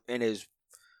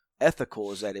ethical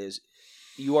as that is,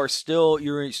 you're still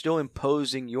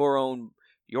imposing your own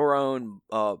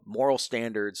moral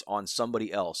standards on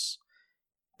somebody else.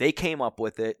 They came up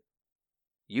with it,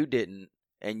 you didn't,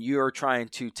 and you're trying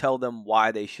to tell them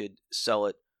why they should sell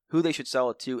it, who they should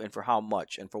sell it to, and for how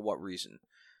much, and for what reason.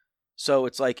 So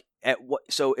it's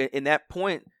in that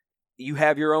point, you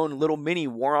have your own little mini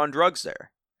war on drugs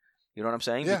there. You know what I'm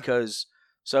saying? Yeah. Because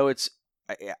so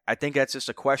I think that's just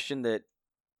a question that,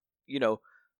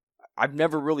 I've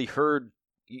never really heard.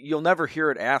 You'll never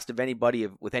hear it asked of anybody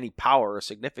with any power or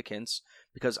significance,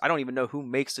 because I don't even know who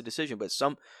makes the decision. But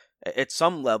at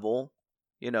some level,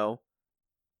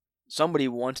 somebody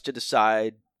wants to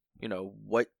decide,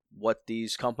 what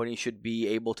these companies should be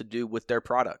able to do with their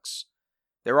products.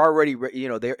 They're already,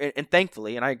 and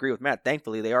thankfully, and I agree with Matt,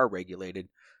 thankfully they are regulated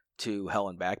to hell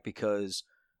and back, because,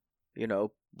 you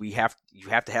have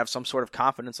to have some sort of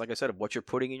confidence, like I said, of what you're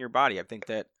putting in your body. I think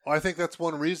that's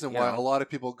one reason why a lot of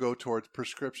people go towards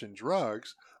prescription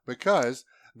drugs, because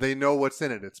they know what's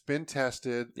in it. It's been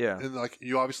tested. Yeah. And like,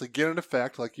 you obviously get an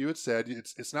effect, like you had said.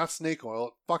 It's not snake oil.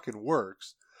 It fucking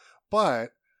works.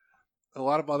 But a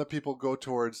lot of other people go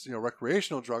towards,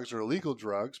 recreational drugs or illegal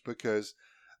drugs, because,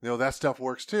 that stuff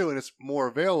works too, and it's more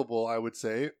available, I would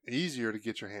say, easier to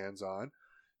get your hands on,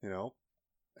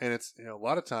 and it's, a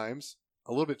lot of times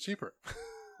a little bit cheaper,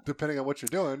 depending on what you're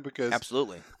doing, because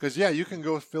absolutely. Because, yeah, you can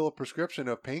go fill a prescription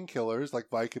of painkillers like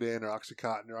Vicodin or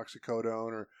Oxycontin or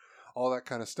Oxycodone or all that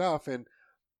kind of stuff, and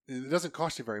it doesn't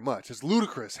cost you very much. It's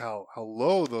ludicrous how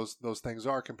low those things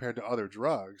are compared to other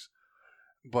drugs.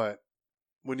 But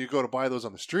when you go to buy those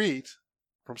on the street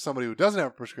from somebody who doesn't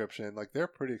have a prescription, like, they're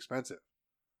pretty expensive.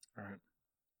 All right.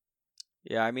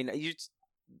 Yeah, I mean,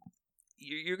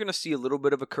 you're going to see a little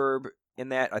bit of a curb in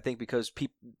that, I think, because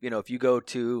people, if you go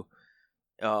to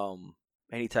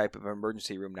any type of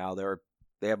emergency room now,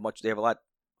 they have a lot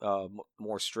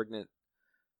more stringent.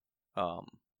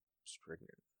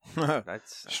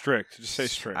 That's strict. Just say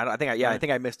strict. I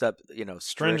think I messed up.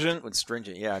 Stringent with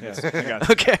stringent. Yeah. Yeah,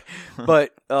 okay.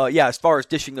 But as far as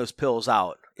dishing those pills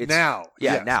out, it's now.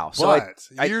 Yeah, yes. now. So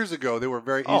years ago, they were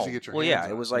very easy to get your hands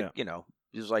on. It was like it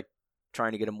was like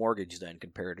trying to get a mortgage then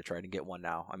compared to trying to get one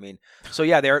now. I mean, so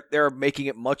yeah, they're making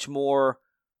it much more.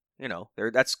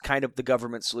 That's kind of the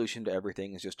government solution to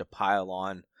everything, is just to pile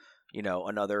on,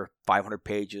 another 500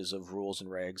 pages of rules and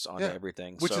regs on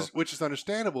everything. Which is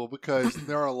understandable, because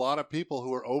there are a lot of people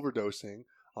who are overdosing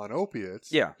on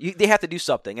opiates. Yeah, they have to do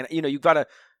something, and you've got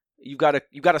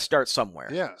to start somewhere.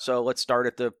 Yeah. So let's start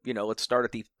at the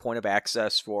point of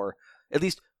access for at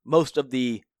least most of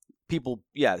the people,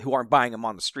 who aren't buying them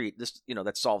on the street. This,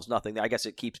 that solves nothing. I guess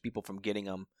it keeps people from getting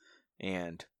them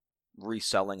and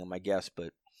reselling them, I guess,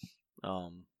 but.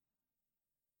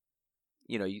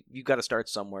 You got to start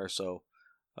somewhere. So,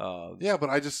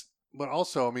 but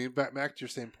also, I mean, back to your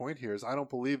same point here, is I don't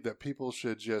believe that people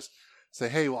should just say,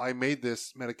 hey, well, I made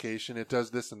this medication, it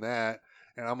does this and that,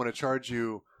 and I'm going to charge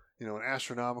you, an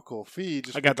astronomical fee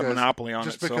I got the monopoly on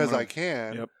just it, because so I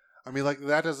can. Yep. I mean, like,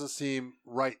 that doesn't seem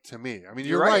right to me. I mean,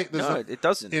 you're right. No, it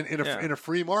doesn't. In a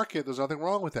free market, there's nothing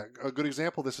wrong with that. A good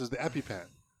example of this is the EpiPen.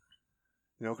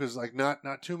 Because like not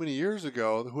too many years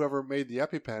ago, whoever made the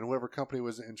EpiPen, whoever company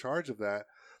was in charge of that,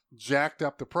 jacked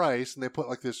up the price, and they put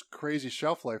like this crazy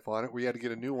shelf life on it where you had to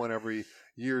get a new one every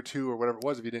year or two or whatever it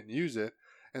was if you didn't use it.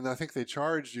 And I think they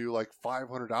charged you like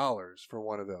 $500 for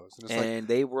one of those. And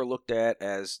they were looked at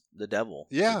as the devil.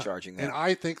 Yeah, for charging that. And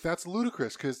I think that's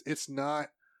ludicrous, because it's not.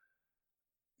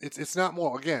 It's not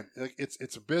more, again, like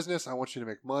it's a business. I want you to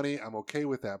make money. I'm okay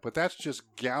with that. But that's just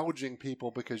gouging people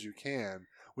because you can,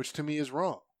 which to me is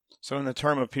wrong. So in the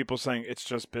term of people saying it's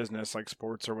just business, like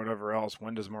sports or whatever else,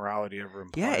 when does morality ever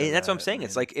imply? Yeah, and that's what I'm saying.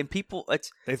 It's like, in people,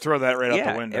 they throw that right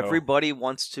out the window. Everybody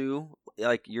wants to,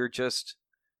 like, you're just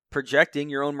projecting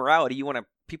your own morality.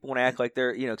 People want to act like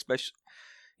they're, especially,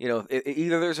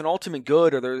 either there's an ultimate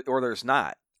good or there's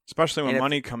not. Especially when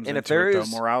money comes into it, though,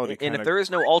 morality. And if there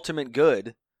is no ultimate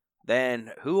good,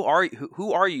 then who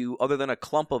are you other than a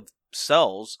clump of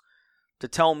cells to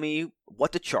tell me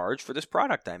what to charge for this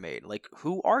product I made? Like,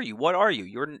 who are you? What are you?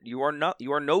 You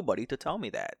are nobody to tell me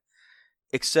that.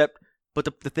 But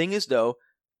the thing is, though,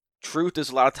 truth is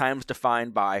a lot of times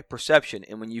defined by perception,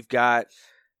 and when you've got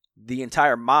the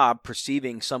entire mob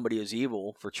perceiving somebody as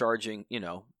evil for charging,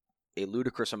 a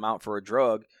ludicrous amount for a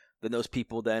drug, then those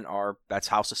people that's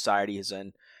how society has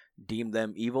then deemed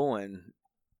them evil, and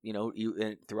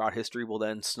and throughout history will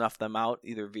then snuff them out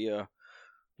either via,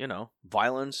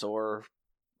 violence or,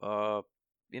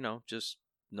 just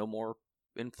no more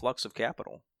influx of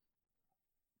capital.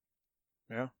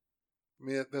 Yeah, I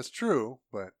mean, that's true,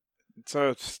 but it's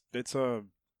a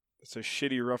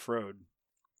shitty, rough road,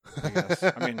 I guess.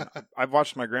 I mean, I've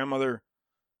watched my grandmother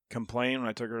complain when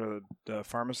I took her to the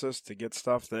pharmacist to get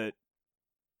stuff that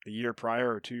the year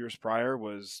prior or 2 years prior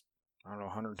was, I don't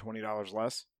know, $120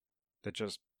 less. That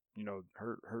just,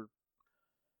 her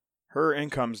her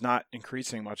income's not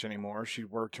increasing much anymore. She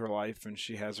worked her life and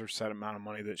she has her set amount of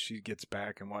money that she gets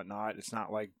back and whatnot. It's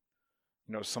not like,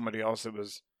 somebody else that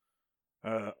was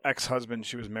ex-husband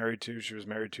she was married to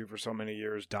for so many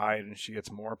years died and she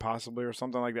gets more possibly or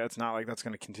something like that. It's not like that's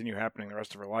going to continue happening the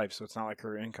rest of her life. So it's not like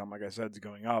her income, like I said, is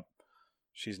going up.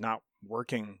 She's not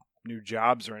working new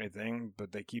jobs or anything,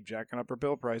 but they keep jacking up her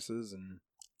bill prices and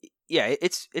yeah,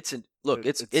 it's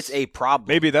a problem.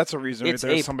 Maybe that's a reason right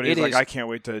there. Somebody's like, I can't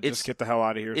wait to just get the hell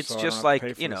out of here. It's so just I don't like have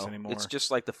to pay for this anymore. It's just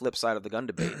like the flip side of the gun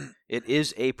debate. It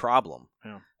is a problem.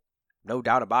 Yeah. No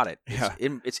doubt about it. Yeah.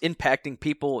 It's impacting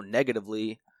people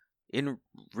negatively in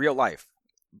real life,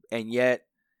 and yet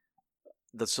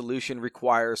the solution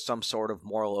requires some sort of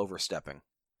moral overstepping.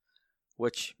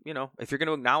 Which, if you're going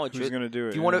to acknowledge Who's it, going to do it?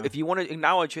 if you want to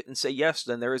acknowledge it and say yes,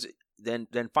 then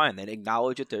then fine. Then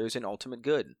acknowledge that there is an ultimate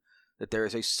good, that there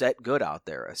is a set good out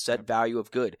there, a set value of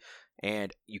good,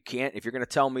 and you can't. If you're going to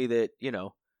tell me that, if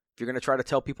you're going to try to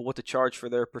tell people what to charge for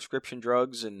their prescription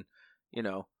drugs and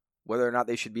whether or not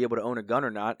they should be able to own a gun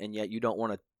or not, and yet you don't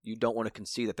want to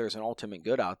concede that there's an ultimate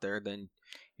good out there, then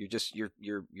you're just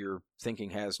your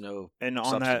thinking has no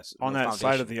substance, on no that foundation.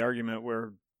 side of the argument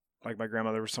where, like my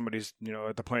grandmother, somebody's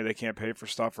at the point they can't pay for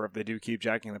stuff, or if they do keep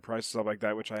jacking the prices up like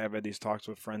that, which I have had these talks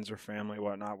with friends or family,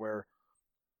 whatnot, where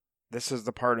this is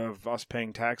the part of us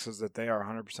paying taxes that they are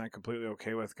 100% completely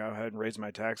okay with. Go ahead and raise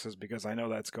my taxes because I know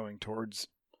that's going towards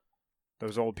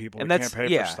those old people who can't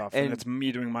pay for stuff, and it's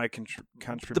me doing my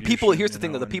contribution. The people, here's the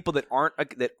thing though, the people that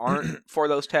aren't for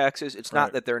those taxes, it's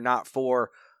not that they're not for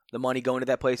the money going to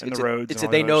that place. It's that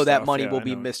they know that money will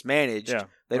be mismanaged. Yeah,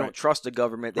 they don't trust the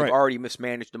government. They've already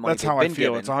mismanaged the money. That's how I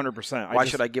feel. It's 100%. Why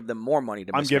should I give them more money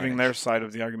to mismanage? I'm giving their side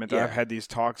of the argument. That I've had these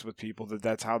talks with people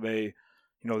that's how they,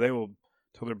 they will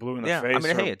till they're blue in the face,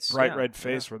 it's bright red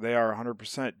face, where they are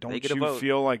 100%. Don't you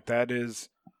feel like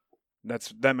that's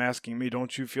them asking me?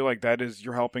 Don't you feel like that is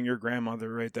you're helping your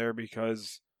grandmother right there,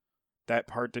 because that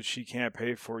part that she can't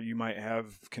pay for, you might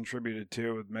have contributed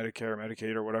to with Medicare,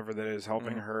 Medicaid, or whatever that is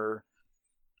helping her.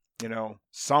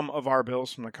 Some of our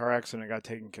bills from the car accident got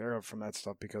taken care of from that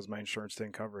stuff because my insurance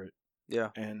didn't cover it. Yeah.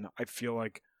 And I feel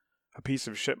like a piece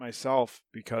of shit myself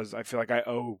because I feel like I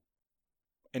owe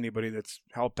anybody that's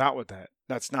helped out with that.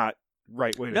 That's not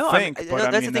right way to think.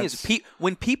 That's the thing is,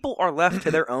 when people are left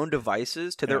to their own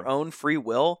devices, to their own free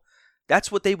will,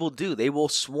 that's what they will do. They will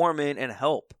swarm in and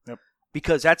help. Yep.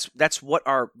 Because that's what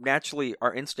our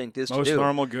instinct is most to do. Most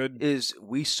normal good is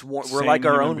we swarm. We're like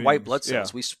our own white blood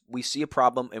cells. Yeah. We see a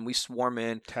problem and we swarm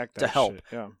in to help. Shit.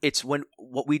 Yeah. It's when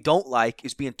what we don't like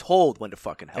is being told when to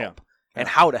fucking help and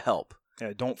how to help.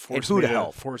 Yeah, don't force me to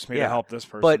help. Force me to help this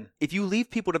person. But if you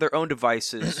leave people to their own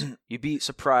devices, you'd be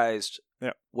surprised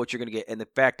what you're going to get. And the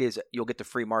fact is, you'll get the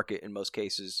free market in most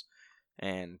cases,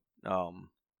 and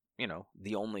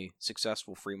the only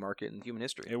successful free market in human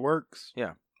history. It works.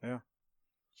 Yeah.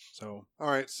 So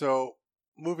all right. So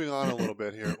moving on a little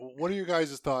bit here, what are your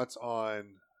guys' thoughts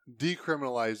on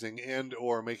decriminalizing and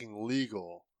or making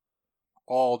legal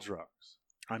all drugs?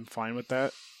 I'm fine with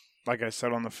that. Like I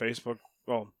said on the Facebook,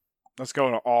 well, let's go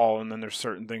to all, and then there's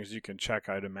certain things you can check.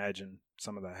 I'd imagine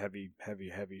some of the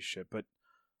heavy shit, but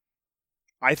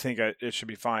I think it should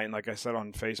be fine. Like I said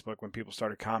on Facebook, when people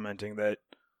started commenting that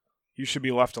you should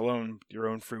be left alone, your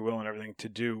own free will and everything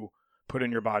to put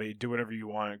in your body, do whatever you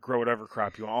want, grow whatever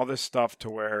crap you want, all this stuff to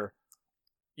where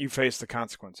you face the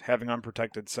consequence. Having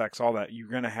unprotected sex, all that, you're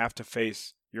going to have to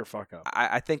face your fuck up.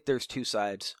 I think there's two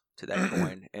sides to that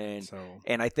coin.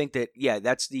 And I think that,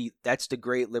 that's the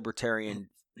great libertarian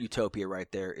utopia right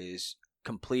there, is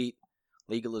complete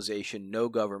legalization, no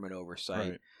government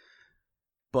oversight. Right.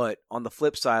 But on the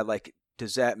flip side, like,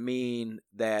 does that mean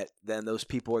that then those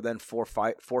people are then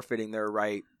forfeiting their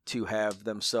right to have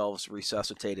themselves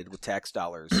resuscitated with tax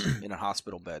dollars in a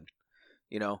hospital bed?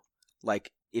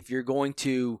 Like, if you're going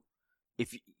to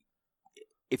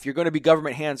be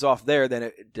government hands off there,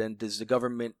 then does the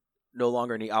government no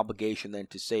longer any obligation then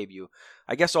to save you?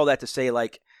 I guess all that to say,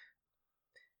 like,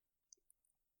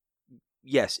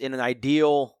 yes, in an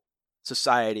ideal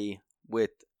society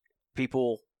with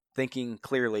people thinking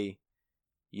clearly,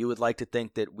 you would like to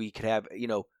think that we could have,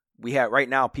 we have right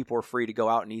now, people are free to go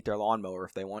out and eat their lawnmower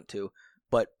if they want to,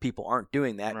 but people aren't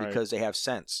doing that because they have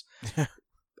sense.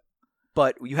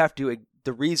 But you have to,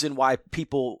 the reason why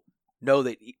people know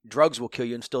that drugs will kill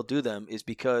you and still do them is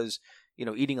because,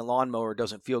 eating a lawnmower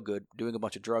doesn't feel good. Doing a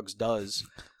bunch of drugs does.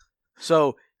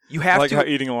 So you have how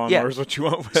eating a lawnmower is what you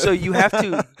want with. So you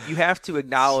have to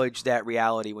acknowledge that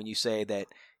reality when you say that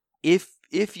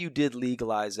if you did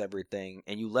legalize everything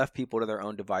and you left people to their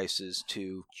own devices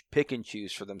to pick and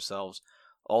choose for themselves,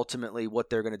 ultimately what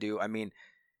they're going to do, I mean,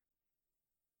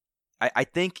 I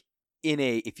think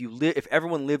if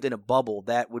everyone lived in a bubble,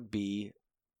 that would be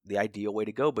the ideal way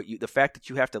to go. But the fact that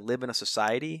you have to live in a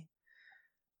society,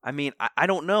 I mean, I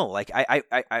don't know. Like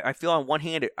I feel on one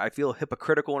hand, I feel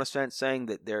hypocritical in a sense, saying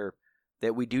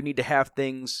that we do need to have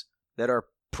things that are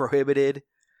prohibited,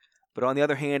 but on the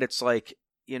other hand, it's like,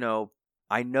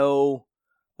 I know,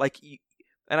 like,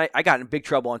 and I got in big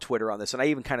trouble on Twitter on this, and I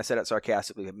even kind of said it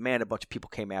sarcastically. Man, a bunch of people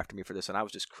came after me for this, and I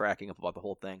was just cracking up about the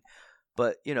whole thing.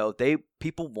 But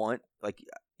people want, like,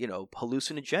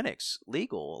 hallucinogenics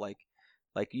legal,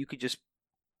 like you could just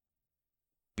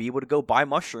be able to go buy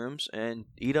mushrooms and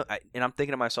eat them. And I'm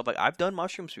thinking to myself, like, I've done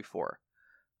mushrooms before.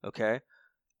 Okay,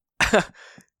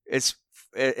 it's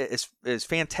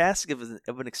fantastic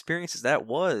of an experience as that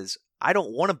was. I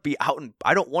don't want to be out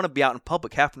in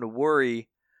public having to worry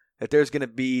that there's going to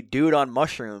be dude on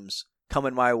mushrooms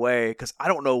coming my way, because I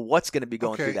don't know what's going to be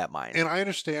going through that mind. And I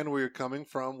understand where you're coming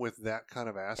from with that kind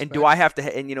of aspect. And do I have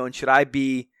to, and should I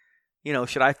be,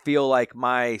 should I feel like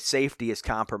my safety is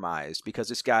compromised because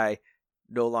this guy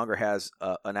no longer has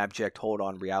an abject hold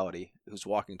on reality who's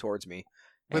walking towards me?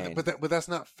 But that's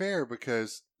not fair,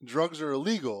 because drugs are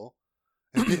illegal,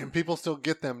 and people still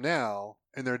get them now,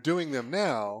 and they're doing them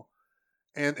now.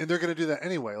 And they're going to do that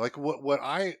anyway. Like what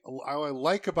I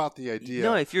like about the idea.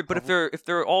 No, if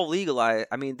they're all legal, I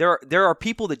mean there are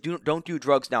people that don't do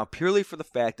drugs now purely for the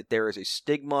fact that there is a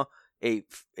stigma, a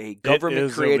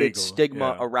government created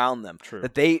stigma around them. True.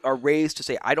 That they are raised to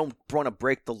say, I don't want to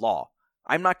break the law.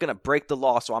 I'm not going to break the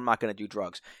law, so I'm not going to do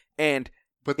drugs. And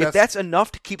if that's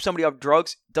enough to keep somebody off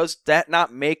drugs, does that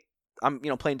not make, I'm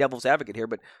playing devil's advocate here,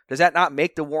 but does that not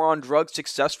make the war on drugs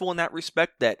successful in that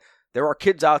respect? That there are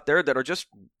kids out there that are just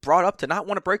brought up to not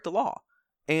want to break the law.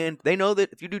 And they know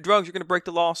that if you do drugs, you're going to break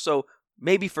the law. So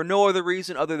maybe for no other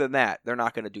reason other than that, they're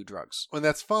not going to do drugs. And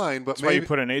that's fine, but that's why you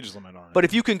put an age limit on it. But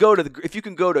if you can go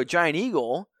to Giant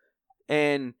Eagle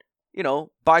and,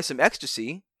 buy some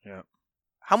ecstasy,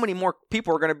 how many more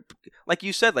people are going to, like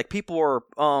you said, like people are,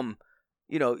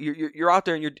 you're out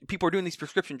there and people are doing these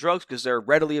prescription drugs because they're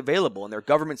readily available and they're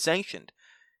government sanctioned.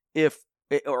 The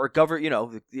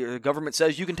government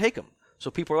says you can take them. So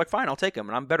people are like, fine, I'll take them,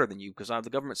 and I'm better than you because the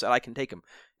government said I can take them.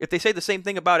 If they say the same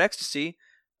thing about ecstasy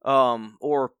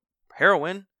or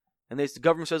heroin, and the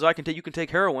government says you can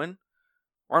take heroin,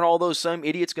 aren't all those same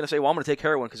idiots going to say, well, I'm going to take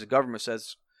heroin because the government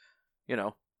says,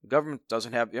 the government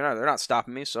doesn't have, they're not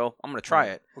stopping me, so I'm going to try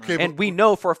it. Okay, and we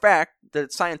know for a fact that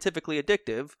it's scientifically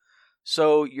addictive,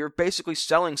 so you're basically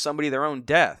selling somebody their own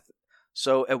death.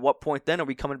 So at what point then are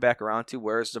we coming back around to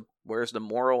where's the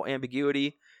moral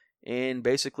ambiguity in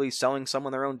basically selling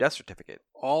someone their own death certificate?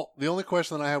 The only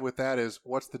question that I have with that is,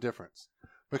 what's the difference?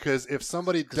 Because if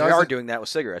somebody doesn't, they are doing that with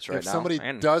cigarettes right now. If somebody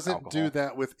doesn't do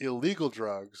that with illegal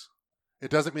drugs, it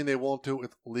doesn't mean they won't do it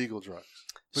with legal drugs.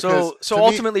 So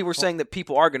ultimately, we're saying that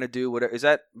people are going to do whatever. Is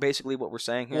that basically what we're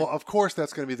saying here? Well, of course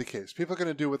that's going to be the case. People are going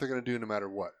to do what they're going to do no matter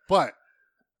what. But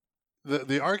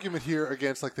the argument here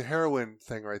against, like, the heroin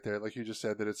thing right there, like you just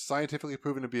said, that it's scientifically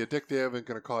proven to be addictive and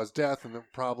going to cause death and the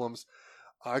problems,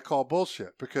 I call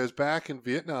bullshit. Because back in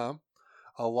Vietnam,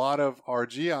 a lot of our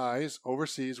GIs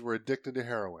overseas were addicted to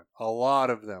heroin. A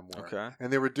lot of them were. Okay.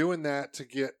 And they were doing that to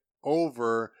get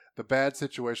over the bad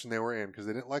situation they were in because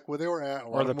they didn't like where they were at.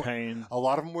 Pain. A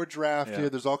lot of them were drafted. Yeah.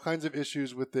 There's all kinds of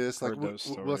issues with this. Like,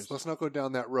 let's not go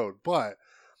down that road. But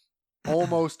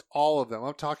almost all of them,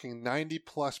 I'm talking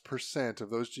 90+% of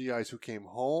those GIs who came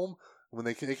home, when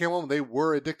they came home, they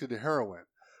were addicted to heroin.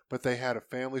 But they had a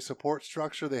family support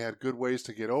structure. They had good ways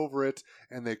to get over it,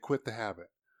 and they quit the habit.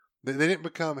 They didn't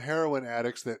become heroin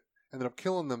addicts that ended up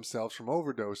killing themselves from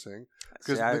overdosing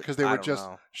because they were just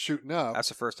shooting up. That's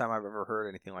the first time I've ever heard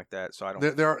anything like that. So I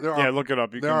don't. There are look it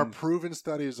up. There are proven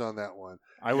studies on that one.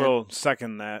 I will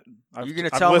second that. You're going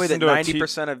to tell me that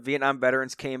 90% of Vietnam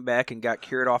veterans came back and got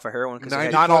cured off of heroin because they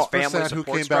had not all family support who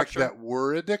came structure? back that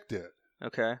were addicted.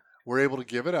 Okay. Were able to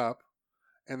give it up,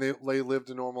 and they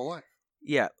lived a normal life.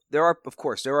 Yeah, there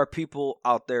are people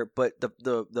out there, but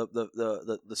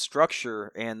the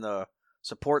structure and the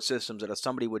support systems that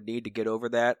somebody would need to get over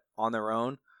that on their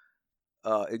own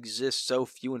exist so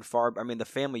few and far. I mean, the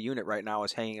family unit right now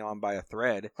is hanging on by a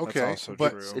thread. Okay, that's also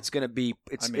but true. It's going to be.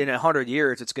 In 100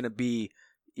 years, it's going to be.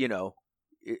 You're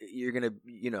going to.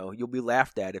 You'll be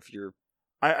laughed at if you're.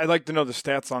 I'd like to know the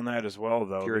stats on that as well,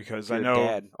 though, because I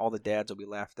know all the dads will be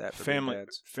laughed at. For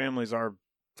families are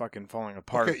fucking falling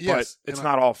apart. Okay, yes, but it's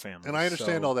not all families. And I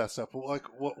understand all that stuff. But like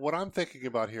what I'm thinking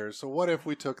about here is, so what if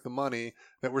we took the money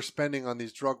that we're spending on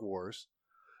these drug wars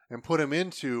and put them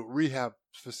into rehab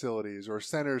facilities or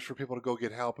centers for people to go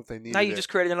get help if they need it? Now you just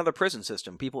created another prison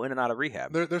system, people in and out of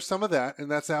rehab. There's some of that,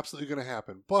 and that's absolutely going to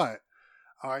happen. But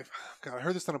I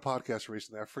heard this on a podcast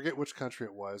recently. I forget which country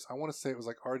it was. I want to say it was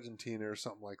like Argentina or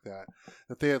something like that.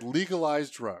 That they had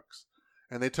legalized drugs,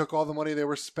 and they took all the money they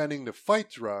were spending to fight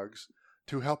drugs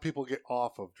to help people get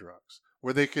off of drugs.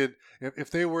 Where they could,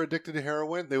 if they were addicted to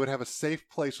heroin, they would have a safe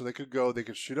place where they could go. They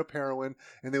could shoot up heroin,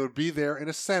 and they would be there in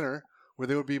a center where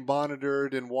they would be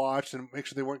monitored and watched and make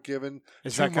sure they weren't given.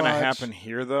 Is that going to happen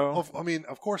here, though? I mean,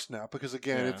 of course not, because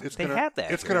again, Yeah. it's They going have to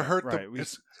that it's here. going to hurt Right.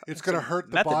 it's going to hurt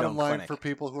the bottom methadone line clinic. for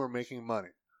people who are making money.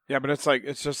 Yeah, but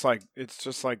it's just like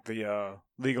the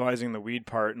legalizing the weed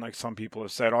part, and like some people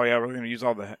have said, oh yeah, we're going to use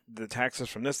all the taxes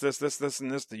from this,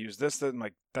 and this to use this, and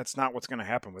like that's not what's going to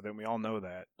happen with it. We all know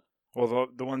that. Well,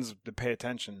 the ones that pay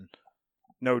attention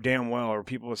know damn well, or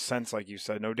people with sense, like you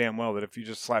said, know damn well that if you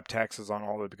just slap taxes on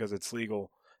all of it because it's legal,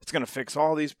 it's going to fix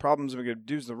all these problems. We're going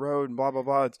to use the road and blah blah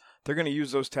blah. They're going to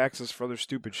use those taxes for other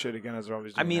stupid shit again, as they're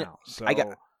always doing now. So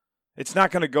it's not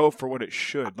going to go for what it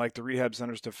should, like the rehab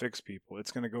centers to fix people.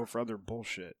 It's going to go for other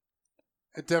bullshit.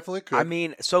 It definitely could. I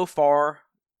mean, so far,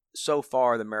 the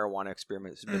marijuana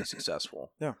experiment has been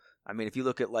successful. Yeah. I mean, if you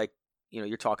look at like,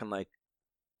 you're talking like,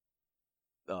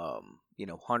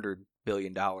 $100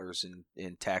 billion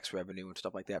in tax revenue and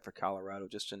stuff like that for Colorado,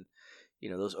 just in,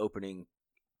 those opening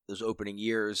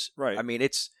years. Right. I mean,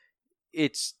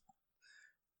 it's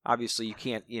obviously you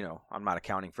can't, I'm not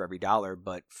accounting for every dollar,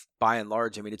 but by and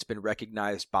large, I mean, it's been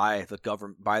recognized by the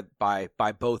government,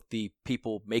 by both the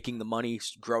people making the money,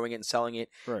 growing it and selling it,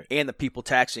 Right. and the people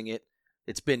taxing it.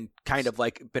 It's been kind of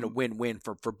like been a win-win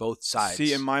for both sides.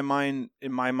 See, in my mind,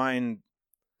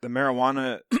 the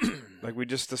marijuana, like we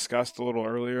just discussed a little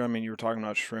earlier. I mean, you were talking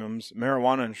about shrooms,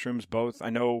 marijuana and shrooms both.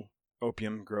 I know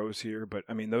opium grows here, but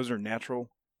I mean, those are natural.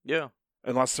 Yeah.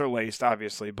 Unless they're laced,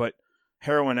 obviously. But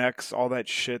heroin X, all that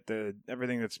shit,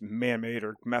 everything that's man-made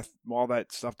or meth, all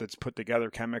that stuff that's put together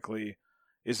chemically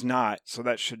is not. So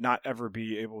that should not ever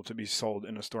be able to be sold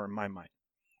in a store in my mind.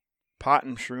 Pot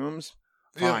and shrooms,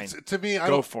 fine. Yeah, to me,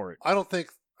 Go for it. I don't think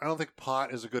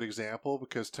pot is a good example,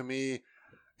 because to me,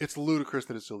 it's ludicrous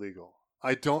that it's illegal.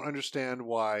 I don't understand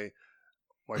why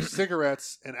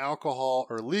cigarettes and alcohol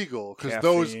are legal, because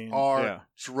those are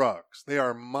drugs. They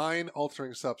are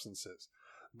mind-altering substances.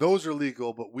 Those are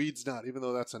legal, but weed's not, even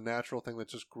though that's a natural thing that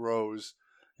just grows,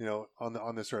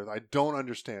 on this earth. I don't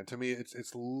understand. To me,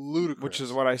 it's ludicrous. Which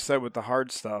is what I said with the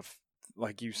hard stuff,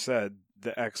 like you said,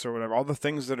 the X or whatever. All the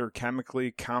things that are chemically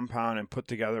compound and put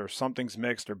together, or something's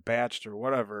mixed or batched or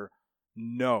whatever,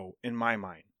 no, in my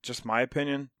mind. Just my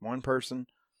opinion, one person.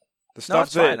 The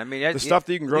stuff fine. I mean, the stuff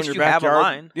that you can grow in your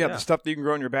backyard. Yeah, the stuff that you can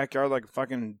grow in your backyard, like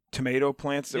fucking tomato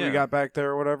plants that we got back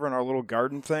there or whatever in our little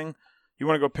garden thing. You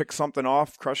want to go pick something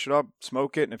off, crush it up,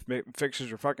 smoke it, and if it fixes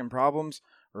your fucking problems,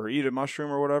 or eat a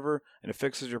mushroom or whatever, and it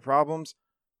fixes your problems,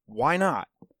 why not?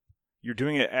 You're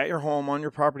doing it at your home, on your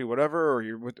property, whatever, or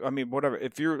whatever.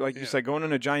 If you're, like you said, going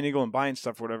into Giant Eagle and buying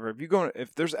stuff or whatever,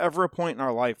 if there's ever a point in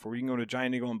our life where we can go to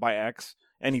Giant Eagle and buy X,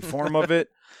 any form of it,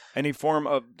 any form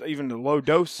of even the low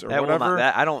dose or whatever.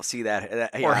 I don't see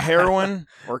that. Or heroin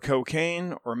or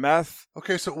cocaine or meth.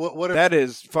 Okay, so what if... That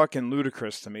is fucking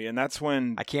ludicrous to me, and that's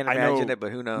when I can't imagine it,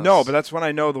 but who knows? No, but that's when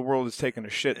I know the world is taking a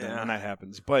shit then when that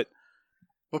happens. But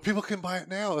people can buy it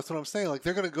now. That's what I'm saying. Like,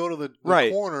 they're going to go to the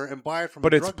corner and buy it from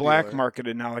But a it's drug black dealer.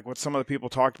 marketed now, like what some of the people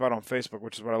talked about on Facebook,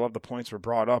 which is what I love the points were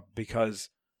brought up, because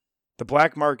the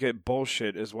black market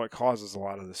bullshit is what causes a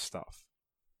lot of this stuff.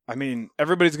 I mean,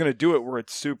 everybody's going to do it where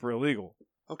it's super illegal.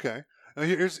 Okay. Now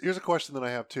here's a question that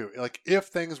I have too. Like, if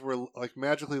things were like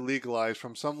magically legalized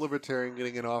from some libertarian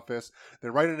getting in office, they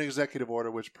write an executive order,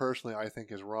 which personally I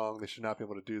think is wrong. They should not be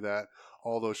able to do that.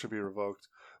 All those should be revoked.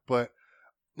 But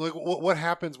like, what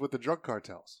happens with the drug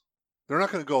cartels? They're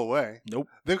not going to go away. Nope.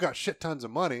 They've got shit tons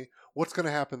of money. What's going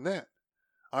to happen then?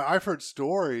 I've heard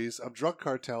stories of drug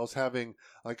cartels having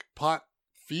like pot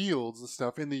fields and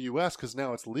stuff in the U.S. because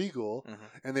now it's legal,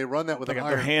 and they run that with they got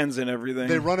their hands in everything.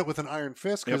 They run it with an iron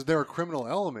fist because they're a criminal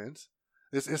element.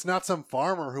 It's not some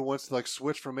farmer who wants to like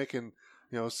switch from making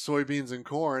soybeans and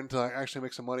corn to like, actually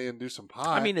make some money and do some pot.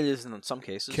 I mean, it is in some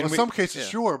cases. In some cases,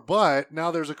 sure, but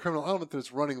now there's a criminal element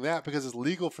that's running that because it's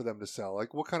legal for them to sell.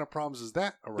 Like, what kind of problems does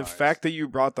that arise? The fact that you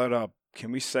brought that up,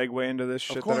 can we segue into this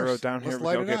shit that I wrote down here?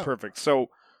 Okay, perfect. So,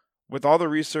 with all the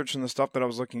research and the stuff that I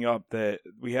was looking up that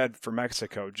we had for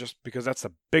Mexico, just because that's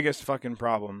the biggest fucking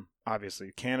problem,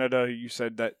 obviously. Canada, you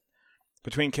said that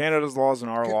between Canada's laws and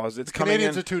our laws, it's Canadians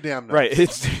coming in. are too damn nice. Right,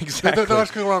 it's exactly. They're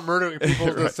just going around murdering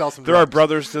people to sell some drugs. They're our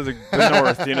brothers to the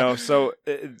north, So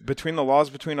between the laws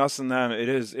between us and them, it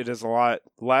is a lot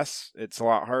less. It's a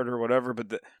lot harder, whatever.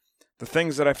 But the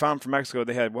things that I found from Mexico,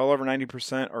 they had well over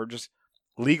 90% are just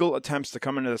legal attempts to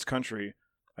come into this country.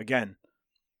 Again,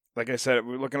 like I said,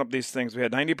 we're looking up these things. We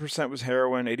had 90% was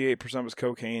heroin, 88% was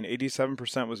cocaine,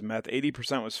 87% was meth,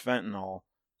 80% was fentanyl.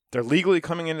 They're legally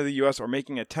coming into the U.S. or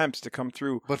making attempts to come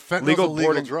through. But fentanyl's a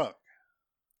legal drug.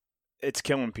 It's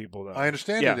killing people, though. I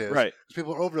understand it is. Right.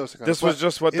 People are overdosing on this was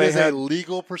just what they had. It is a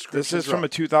legal prescription This is drug. from a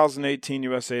 2018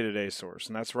 USA Today source,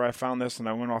 and that's where I found this, and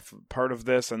I went off part of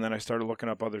this, and then I started looking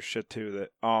up other shit, too. That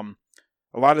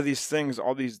a lot of these things,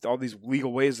 all these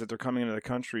legal ways that they're coming into the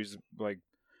country is like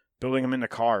building them into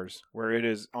cars, where it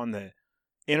is on the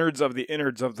innards of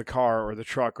the car or the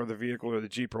truck or the vehicle or the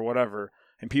Jeep or whatever,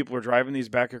 and people are driving these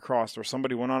back across, or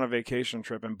somebody went on a vacation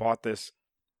trip and bought this.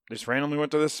 Just randomly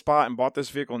went to this spot and bought this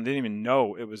vehicle and didn't even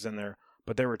know it was in there.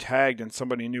 But they were tagged, and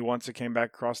somebody knew once it came back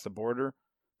across the border,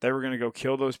 they were going to go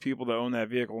kill those people that own that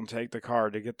vehicle and take the car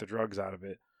to get the drugs out of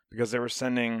it. Because they were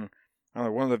sending, I don't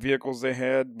know, one of the vehicles they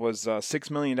had was a $6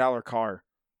 million car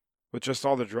with just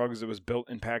all the drugs that was built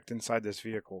and packed inside this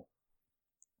vehicle.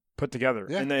 Put together.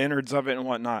 Yeah. And the innards of it and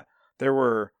whatnot. There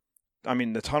were,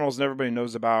 the tunnels that everybody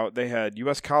knows about. They had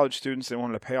U.S. college students that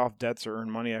wanted to pay off debts or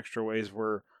earn money extra ways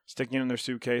were sticking it in their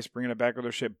suitcase, bringing it back with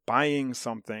their shit, buying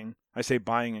something. I say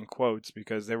buying in quotes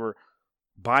because they were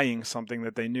buying something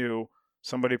that they knew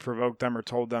somebody provoked them or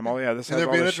told them, oh yeah, this has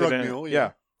all this shit in it.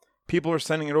 Yeah. People are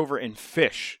sending it over in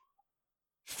fish.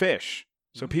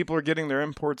 So people are getting their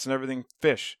imports and everything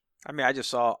fish. I just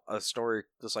saw a story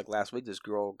just like last week. This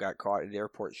girl got caught at the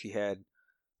airport. She had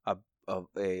an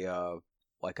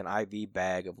IV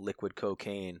bag of liquid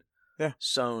cocaine. Yeah.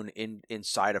 Sewn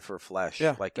inside of her flesh,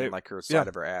 in her side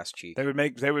of her ass cheek. They would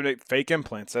make fake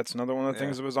implants. That's another one of the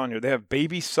things that was on here. They have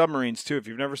baby submarines too. If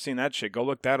you've never seen that shit, go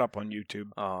look that up on YouTube.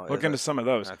 Look into some of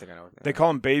those. I think I know. They call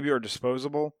them baby or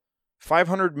disposable.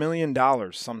 $500 million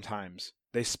sometimes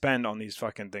they spend on these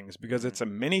fucking things because it's a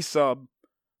mini sub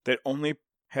that only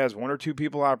has one or two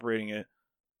people operating it,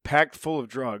 packed full of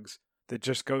drugs that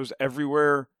just goes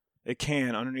everywhere it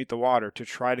can underneath the water to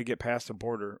try to get past a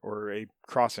border or a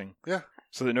crossing. Yeah.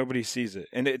 So that nobody sees it.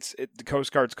 And the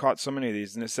Coast Guard's caught so many of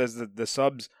these, and it says that the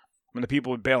subs, when the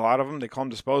people would bail out of them, they call them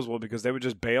disposable because they would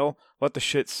just bail, let the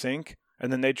shit sink,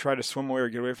 and then they'd try to swim away or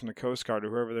get away from the Coast Guard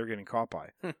or whoever they're getting caught by.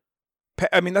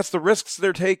 That's the risks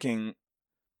they're taking.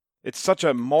 It's such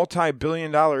a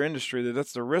multi-billion-dollar industry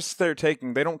that's the risks they're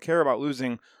taking. They don't care about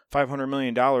losing $500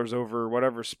 million over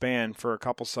whatever span for a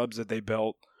couple subs that they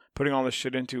built, putting all this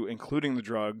shit into, including the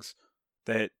drugs,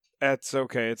 that's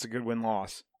okay. It's a good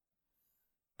win-loss.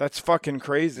 That's fucking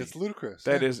crazy. It's ludicrous.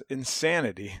 That is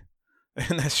insanity.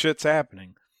 And that shit's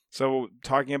happening. So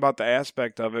talking about the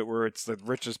aspect of it where it's the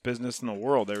richest business in the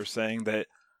world, they were saying that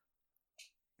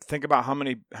think about how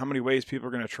many ways people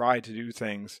are going to try to do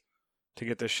things to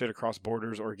get this shit across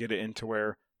borders or get it into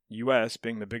where U.S.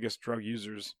 being the biggest drug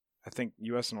users, I think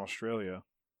U.S. and Australia.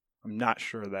 I'm not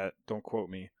sure of that. Don't quote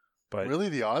me. But really,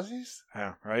 the Aussies?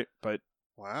 Yeah, right? But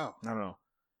wow. I don't know.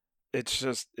 It's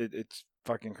just, it's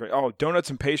fucking crazy. Oh, donuts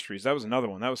and pastries. That was another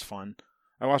one. That was fun.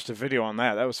 I watched a video on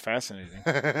that. That was fascinating.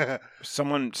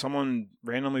 Someone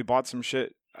randomly bought some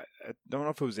shit. I don't know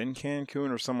if it was in Cancun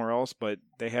or somewhere else, but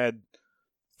they had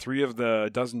 3 of the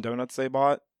dozen donuts they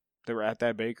bought that were at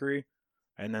that bakery.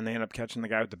 And then they ended up catching the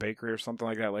guy at the bakery or something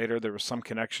like that later. There was some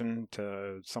connection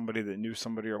to somebody that knew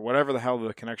somebody or whatever the hell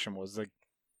the connection was. Like,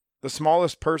 the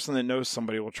smallest person that knows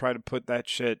somebody will try to put that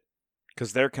shit,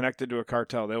 because they're connected to a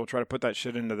cartel, they will try to put that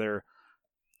shit into their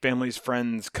family's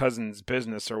friend's cousin's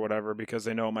business or whatever because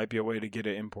they know it might be a way to get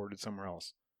it imported somewhere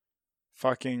else.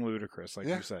 Fucking ludicrous, like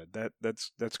you said.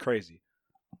 That's crazy.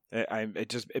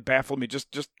 It baffled me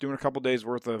just doing a couple days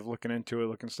worth of looking into it,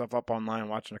 looking stuff up online,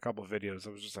 watching a couple of videos.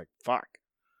 I was just like, fuck.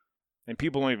 And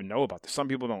people don't even know about this. Some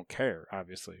people don't care,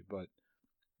 obviously, but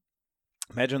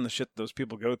imagine the shit those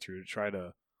people go through to try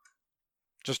to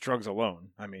just drugs alone.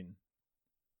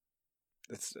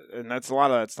 That's a lot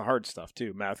of that's the hard stuff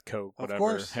too. Meth, coke,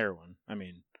 whatever, heroin.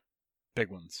 Big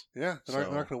ones. Yeah, they're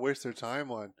not going to waste their time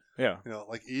on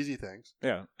like easy things.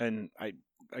 Yeah, and I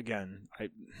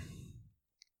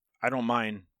don't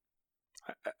mind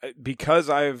because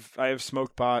I have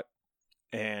smoked pot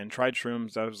and tried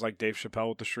shrooms. I was like Dave Chappelle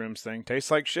with the shrooms thing. Tastes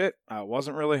like shit. I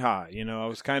wasn't really high. I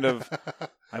was kind of.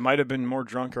 I might have been more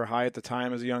drunk or high at the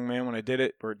time as a young man when I did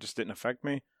it, or it just didn't affect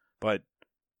me. But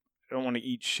I don't want to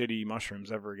eat shitty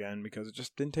mushrooms ever again because it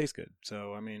just didn't taste good.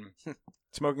 So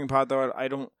smoking pot though, I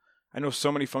know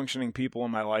so many functioning people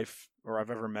in my life or I've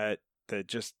ever met that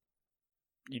just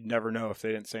you'd never know if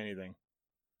they didn't say anything.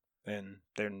 And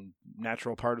they're a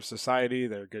natural part of society.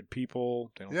 They're good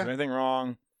people. They don't do anything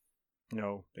wrong.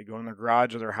 They go in their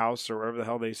garage or their house or wherever the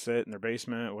hell they sit in their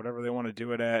basement or whatever they want to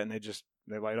do it at, and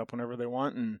they light up whenever they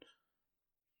want and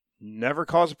never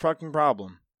cause a fucking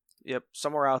problem. Yep.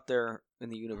 Somewhere out there in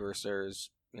the universe, there's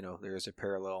a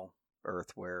parallel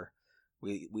Earth where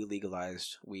we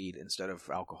legalized weed instead of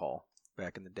alcohol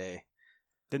back in the day.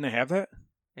 Didn't they have that?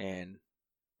 And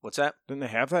what's that? Didn't they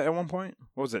have that at one point?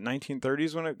 What was it,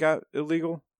 1930s when it got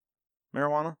illegal?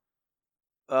 Marijuana?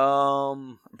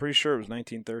 I'm pretty sure it was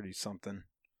 1930s something.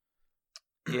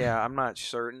 Yeah, I'm not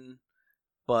certain.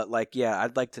 But, like, yeah,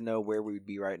 I'd like to know where we would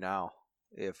be right now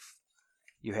if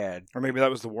you had... Or maybe that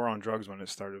was the war on drugs when it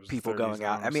started. It was people going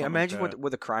out. I mean, imagine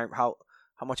what the crime... How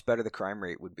much better the crime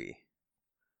rate would be.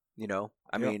 You know?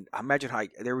 I mean, imagine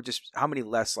how many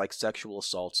less, like, sexual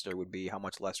assaults there would be, how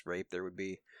much less rape there would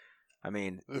be. I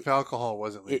mean... If alcohol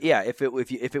wasn't legal. Yeah, if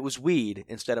it was weed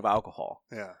instead of alcohol.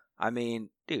 Yeah. I mean,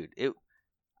 dude,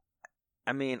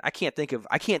 I can't think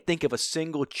of a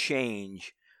single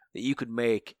change that you could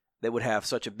make that would have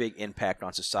such a big impact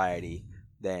on society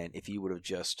than if you would have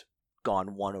just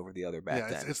gone one over the other back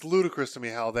then. It's ludicrous to me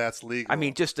how that's legal. I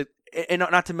mean, and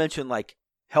not to mention like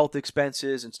health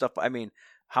expenses and stuff. I mean,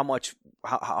 how much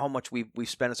we've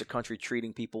spent as a country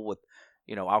treating people with,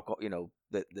 alcohol,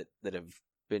 that have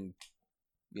been,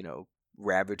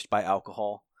 ravaged by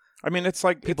alcohol. I mean, it's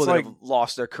like people that have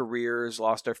lost their careers,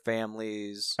 lost their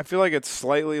families. I feel like it's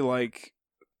slightly like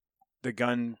the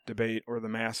gun debate or the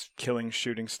mass killing,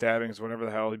 shooting, stabbings, whatever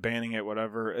the hell, banning it,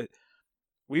 whatever.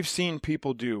 We've seen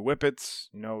people do whippets,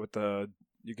 with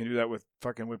you can do that with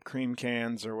fucking whipped cream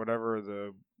cans or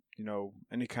whatever,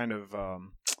 any kind of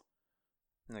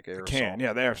like aerosol. Can.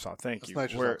 Yeah, the aerosol. Thank you.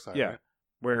 Nitrous oxide, right?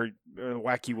 Where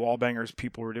wacky wall bangers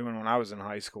people were doing when I was in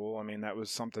high school. I mean, that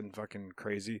was something fucking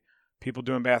crazy. People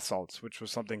doing bath salts, which was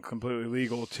something completely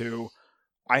legal too.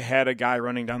 I had a guy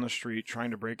running down the street trying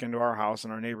to break into our house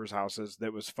and our neighbors' houses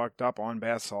that was fucked up on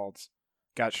bath salts,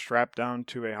 got strapped down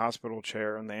to a hospital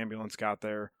chair, and the ambulance got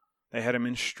there. They had him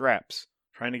in straps,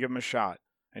 trying to give him a shot,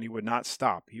 and he would not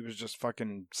stop. He was just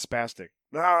fucking spastic.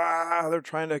 They're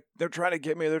trying to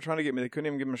get me. They're trying to get me. They couldn't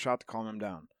even give him a shot to calm him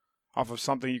down. Off of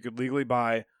something you could legally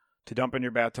buy to dump in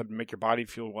your bathtub to make your body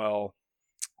feel well.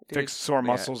 Fix sore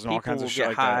muscles and all kinds of shit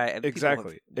like that.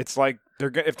 Exactly. It's like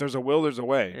if there's a will, there's a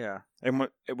way. Yeah. And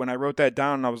when I wrote that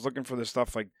down and I was looking for this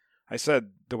stuff, like I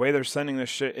said, the way they're sending this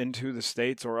shit into the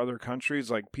States or other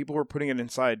countries, like people were putting it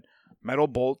inside metal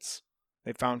bolts.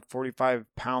 They found 45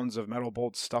 pounds of metal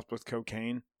bolts stuffed with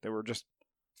cocaine. They were just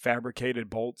fabricated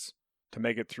bolts to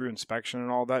make it through inspection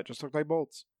and all that. Just looked like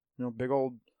bolts. Big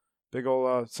old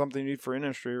something you need for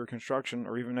industry or construction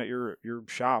or even at your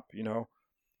shop,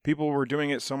 People were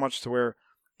doing it so much to where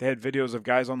they had videos of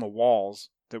guys on the walls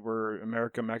that were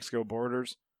America-Mexico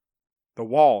borders. The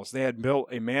walls, they had built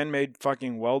a man-made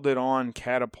fucking welded-on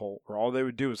catapult where all they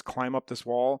would do is climb up this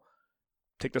wall,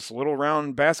 take this little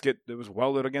round basket that was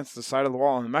welded against the side of the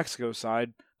wall on the Mexico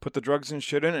side, put the drugs and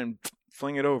shit in and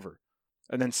fling it over.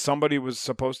 And then somebody was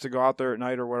supposed to go out there at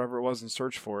night or whatever it was and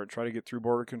search for it, try to get through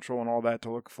border control and all that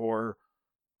to look for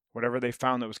whatever they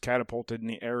found that was catapulted in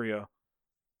the area.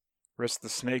 Risk the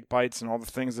snake bites and all the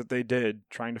things that they did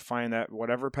trying to find that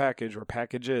whatever package or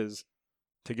packages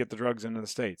to get the drugs into the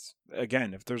States.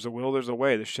 Again, if there's a will, there's a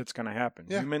way. This shit's going to happen.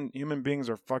 Yeah. Human beings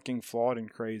are fucking flawed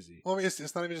and crazy. Well, I mean,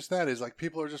 it's not even just that. It's like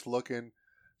people are just looking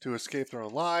to escape their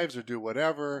own lives or do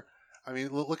whatever. I mean,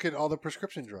 look at all the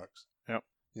prescription drugs. Yep.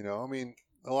 I mean,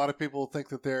 a lot of people think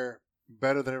that they're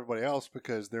better than everybody else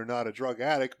because they're not a drug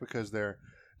addict because their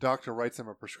doctor writes them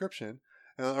a prescription.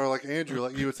 Or like Andrew,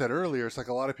 like you had said earlier, it's like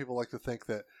a lot of people like to think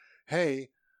that, hey,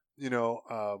 like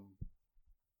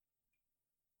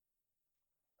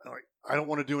I don't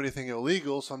want to do anything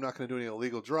illegal, so I'm not going to do any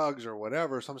illegal drugs or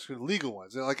whatever. So I'm just going to do legal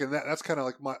ones. And like, and that's kind of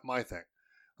like my thing.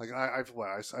 Like I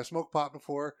smoked pot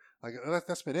before. Like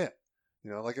that's been it.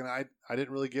 Like, and I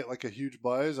didn't really get like a huge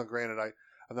buzz. Granted,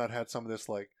 I've not had some of this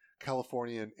like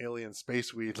Californian alien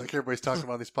space weed like everybody's talking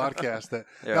about on these podcasts that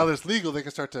now that it's legal they can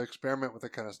start to experiment with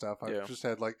that kind of stuff. I've just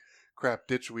had like crap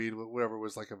ditch weed, whatever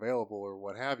was like available or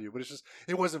what have you, but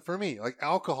it wasn't for me. Like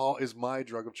alcohol is my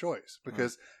drug of choice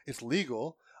because it's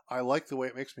legal. I like the way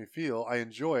it makes me feel. I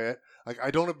enjoy it. Like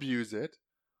I don't abuse it.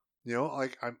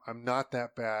 Like I'm not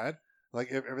that bad.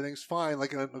 Like everything's fine.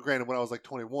 Like granted, when I was like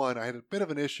 21, I had a bit of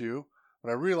an issue,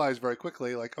 but I realized very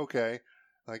quickly, like, okay,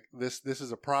 like this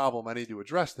is a problem. I need to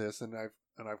address this, and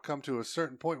I've come to a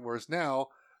certain point where it's now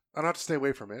I don't have to stay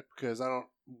away from it because I don't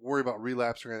worry about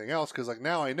relapse or anything else. Because like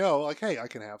now I know, like, hey, I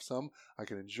can have some, I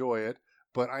can enjoy it,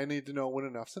 but I need to know when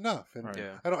enough's enough. And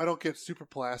I don't get super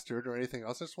plastered or anything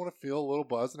else. I just want to feel a little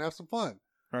buzz and have some fun.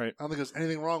 Right. I don't think there's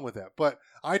anything wrong with that. But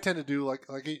I tend to do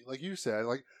like you said,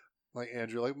 like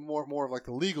Andrew, like more of like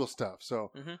the legal stuff.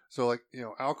 So so like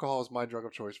alcohol is my drug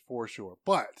of choice for sure,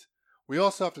 but we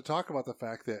also have to talk about the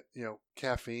fact that,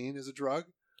 caffeine is a drug.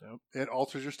 Yep. It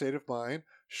alters your state of mind.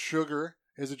 Sugar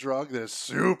is a drug that is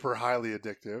super highly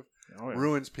addictive,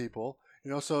 ruins people.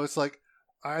 So it's like,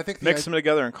 I think mix them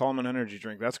together and call them an energy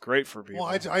drink. That's great for people.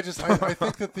 Well, I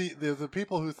think that the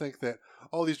people who think that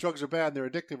these drugs are bad and they're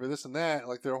addictive or this and that,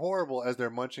 like they're horrible as they're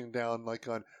munching down like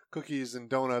on cookies and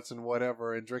donuts and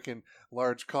whatever and drinking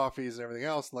large coffees and everything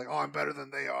else, and like, I'm better than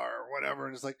they are or whatever,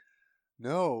 and it's like,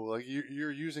 no, like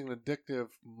you're using an addictive,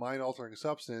 mind altering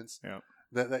substance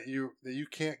that you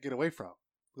can't get away from,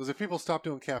 because if people stop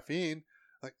doing caffeine,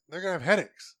 like they're gonna have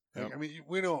headaches. Like, I mean,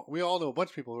 we all know a bunch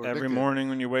of people who are every addicted. morning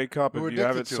when you wake up, if you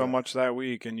have it so much that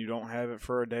week and you don't have it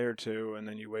for a day or two, and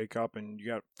then you wake up and you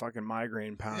got fucking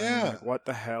migraine pounding, like, what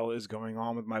the hell is going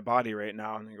on with my body right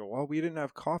now? And you go, well, we didn't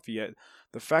have coffee yet.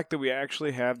 The fact that we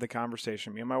actually have the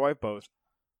conversation, me and my wife both,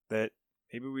 that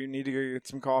maybe we need to go get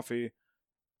some coffee,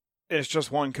 it's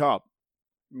just one cup.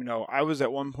 I was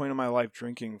at one point in my life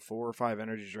drinking 4 or 5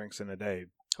 energy drinks in a day.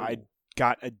 Ooh. I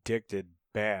got addicted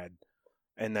bad.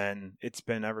 And then it's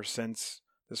been ever since.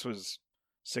 This was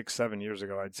 6-7 years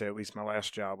ago, I'd say, at least my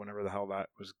last job, whenever the hell that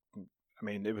was. I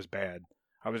mean, it was bad.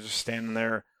 I was just standing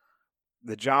there.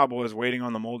 The job was waiting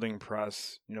on the molding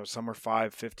press. Some were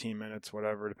 5-15 minutes,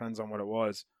 whatever. Depends on what it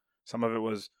was. Some of it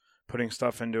was putting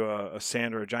stuff into a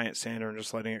sander, a giant sander, and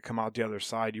just letting it come out the other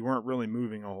side. You weren't really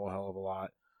moving a whole hell of a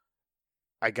lot.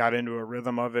 I got into a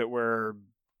rhythm of it where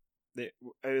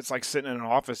it's like sitting in an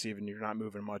office even. You're not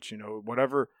moving much,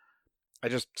 whatever. I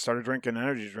just started drinking an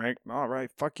energy drink. All right,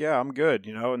 fuck yeah, I'm good,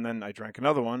 And then I drank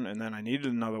another one, and then I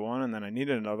needed another one, and then I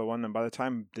needed another one. And by the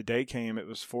time the day came, it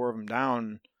was 4 of them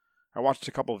down. I watched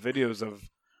a couple of videos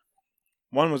of.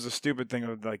 One was a stupid thing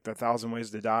of like the 1,000 Ways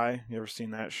to Die. You ever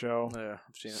seen that show? Yeah,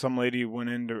 I've seen it. Some lady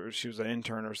went in, she was an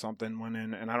intern or something, went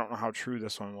in, and I don't know how true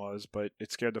this one was, but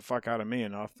it scared the fuck out of me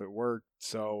enough. It worked.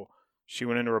 So she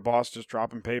went into her boss just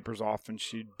dropping papers off, and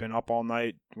she'd been up all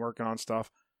night working on stuff.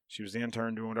 She was the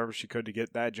intern doing whatever she could to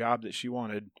get that job that she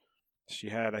wanted. She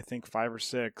had, I think, 5 or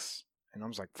 6. And I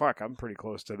was like, fuck, I'm pretty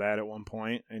close to that at one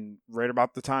point. And right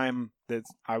about the time that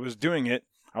I was doing it,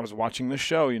 I was watching the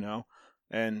show,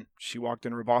 And she walked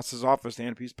into her boss's office to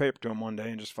hand a piece of paper to him one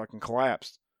day and just fucking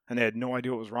collapsed. And they had no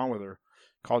idea what was wrong with her.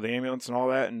 Called the ambulance and all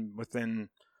that. And within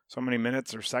so many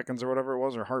minutes or seconds or whatever it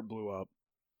was, her heart blew up.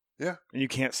 Yeah. And you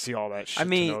can't see all that shit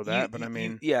to know that. But I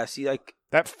mean... see, like...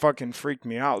 That fucking freaked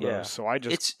me out, though. So I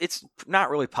just... It's not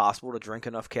really possible to drink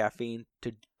enough caffeine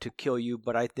to kill you,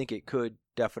 but I think it could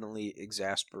definitely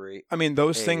exasperate. I mean,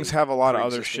 those things have a lot of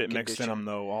other shit mixed in them,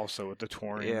 though, also, with the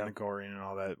taurine and the Gorine and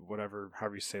all that, whatever,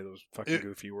 however you say those fucking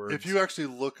goofy words. If you actually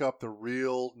look up the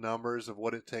real numbers of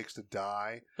what it takes to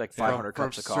die... Like 500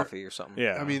 cups of coffee or something.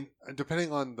 Yeah. I mean,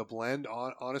 depending on the blend,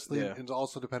 honestly, and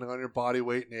also depending on your body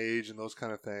weight and age and those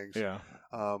kind of things. Yeah.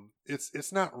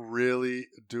 It's not really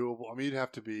doable. I mean, you'd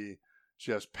have to be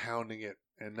just pounding it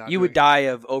and not. You would die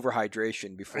of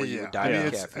overhydration before you would die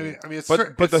of caffeine.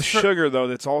 But the sugar though,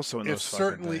 that's also in those. It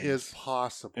certainly is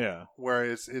possible. Yeah. Where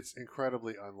it's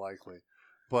incredibly unlikely,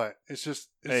 but it's just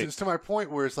to my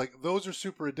point where it's like those are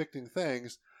super addicting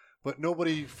things, but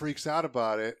nobody freaks out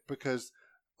about it because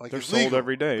like they're it's sold legal.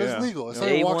 every day. It's yeah. legal. If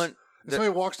somebody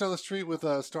walks down the street with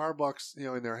a Starbucks,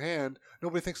 in their hand,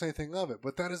 nobody thinks anything of it.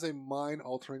 But that is a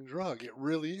mind-altering drug. It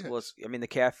really is. Well,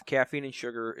 the caffeine and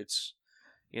sugar. It's,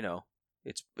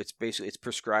 it's basically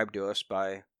prescribed to us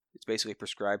by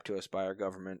our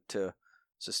government to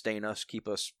sustain us, keep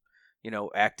us,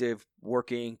 active,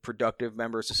 working, productive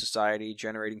members of society,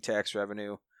 generating tax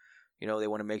revenue. They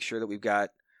want to make sure that we've got,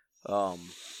 all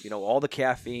the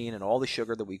caffeine and all the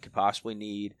sugar that we could possibly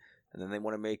need, and then they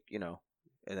want to make,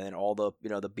 and then all the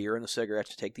the beer and the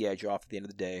cigarettes to take the edge off at the end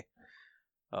of the day.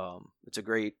 It's a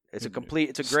great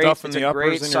stuff in the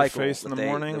uppers in your face in the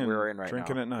morning and we're in right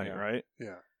drinking now. At night, right?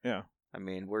 Yeah. I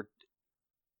mean, we're,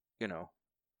 they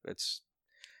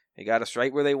got us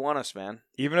right where they want us, man.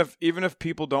 Even if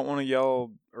people don't want to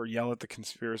yell at the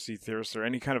conspiracy theorists or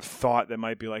any kind of thought that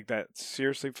might be like that,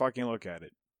 seriously, fucking look at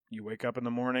it. You wake up in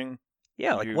the morning.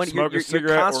 Yeah, like you when smoke a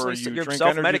cigarette or you drink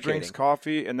energy drinks,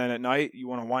 coffee, and then at night you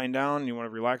want to wind down, you want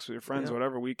to relax with your friends,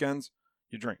 whatever, weekends,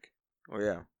 you drink. Oh,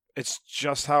 yeah. It's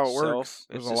just how it works.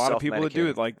 There's a lot of people that do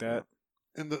it like that.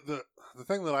 And the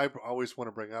thing that I always want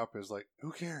to bring up is, like,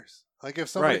 who cares? Like, if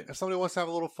somebody wants to have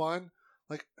a little fun,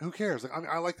 like, who cares? Like,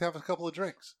 I like to have a couple of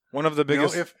drinks. One of the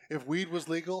biggest... if weed was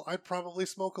legal, I'd probably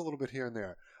smoke a little bit here and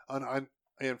there. And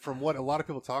from what a lot of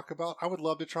people talk about, I would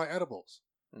love to try edibles.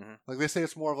 Mm-hmm. Like they say,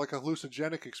 it's more of like a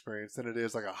hallucinogenic experience than it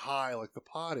is like a high, like the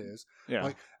pot is. Yeah.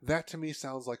 Like that to me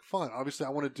sounds like fun. Obviously, I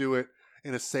want to do it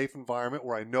in a safe environment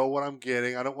where I know what I'm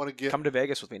getting. I don't want to get. Come to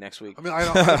Vegas with me next week. I mean, I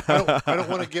don't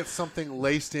want to get something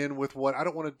laced in with what. I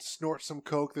don't want to snort some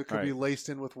coke that could be laced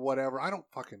in with whatever. I don't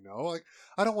fucking know. Like,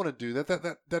 I don't want to do that.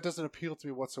 That doesn't appeal to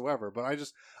me whatsoever. But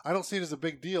I don't see it as a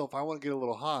big deal if I want to get a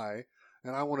little high.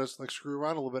 And I want to like screw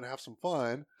around a little bit and have some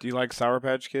fun. Do you like Sour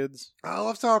Patch Kids? I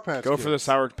love Sour Patch Kids. Go for the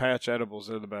Sour Patch edibles;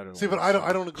 they're the better ones. See, but I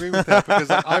don't agree with that because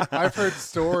I've heard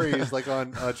stories like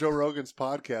on Joe Rogan's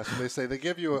podcast where they say they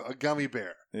give you a gummy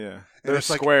bear. Yeah, and they're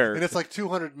square, and it's like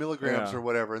 200 milligrams or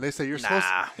whatever. And they say you're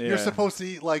supposed to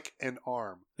eat like an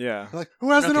arm. Yeah, like who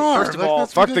has an arm? First of all,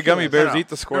 fuck the gummy bears, eat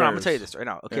the squares. No, I'm gonna tell you this right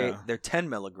now. Okay, they're 10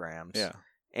 milligrams. Yeah.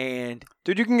 And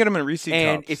dude, you can get them in Reese's cups.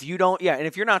 And if you don't, and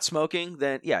if you're not smoking,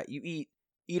 then you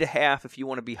eat a half if you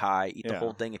want to be high. Eat the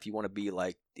whole thing if you want to be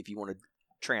like, if you want to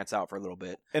trance out for a little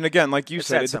bit. And again, like you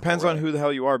said, it depends on who the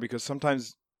hell you are because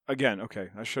sometimes, again, okay,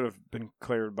 I should have been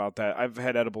clear about that. I've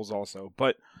had edibles also,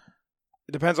 but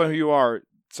it depends on who you are.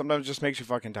 Sometimes it just makes you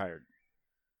fucking tired.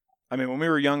 I mean, when we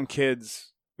were young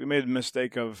kids, we made the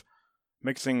mistake of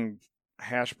mixing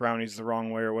hash brownies the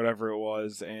wrong way or whatever it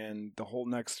was, and the whole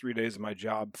next 3 days of my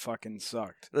job fucking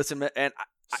sucked. Listen, and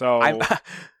that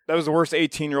was the worst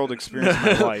 18-year-old experience of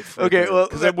my life. Right okay, well,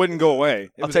 because it wouldn't go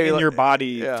away. It was in your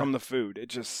body from the food. It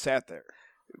just sat there.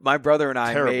 My brother and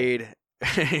I made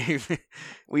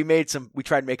we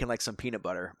tried making like some peanut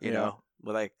butter, you know,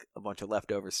 with like a bunch of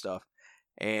leftover stuff.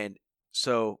 And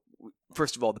so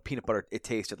first of all, the peanut butter, it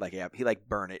tasted like he like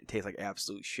burned it. It tasted like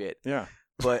absolute shit. Yeah.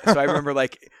 But so I remember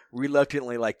like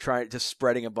reluctantly like just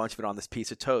spreading a bunch of it on this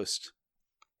piece of toast.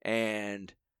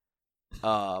 And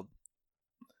I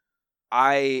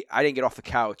didn't get off the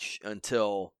couch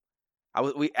until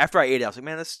after I ate it. I was like,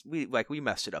 man, we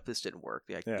messed it up. This didn't work.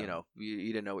 Like, you know,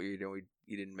 you didn't know what you were doing.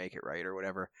 You didn't make it right or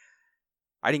whatever.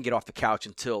 I didn't get off the couch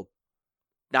until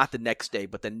not the next day,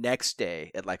 but the next day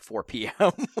at like 4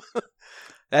 p.m.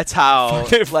 That's how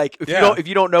like if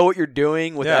you don't know what you're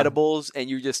doing with edibles and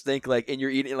you just think like and you're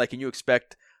eating like and you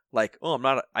expect like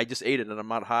I just ate it and I'm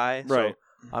not high. Right.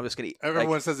 So I'm just going to eat.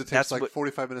 Everyone says it takes like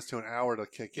 45 minutes to an hour to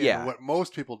kick in. Yeah. And what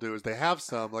most people do is they have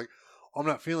some, like, I'm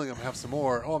not feeling them, have some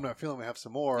more. Oh, I'm not feeling them, have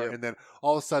some more. Yep. And then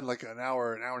all of a sudden, like an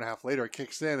hour and a half later, it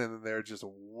kicks in and then they're just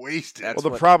wasted.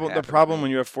 Well, the problem when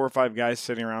you have 4 or 5 guys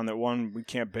sitting around that we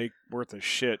can't bake worth of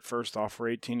shit. First off, we're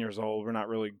 18 years old. We're not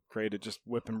really great at just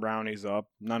whipping brownies up.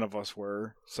 None of us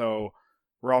were. So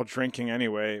we're all drinking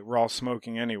anyway. We're all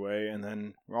smoking anyway. And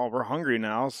then we're hungry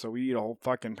now, so we eat a whole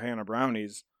fucking pan of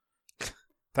brownies.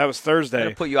 That was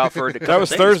Thursday. Put you out for that was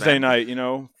Thursday night, you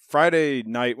know. Friday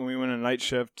night when we went on night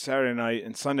shift, Saturday night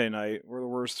and Sunday night were the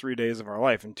worst 3 days of our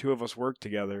life. And 2 of us worked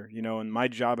together, you know. And my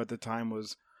job at the time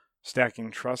was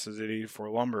stacking trusses at 84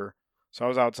 Lumber. So I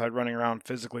was outside running around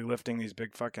physically lifting these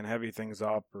big fucking heavy things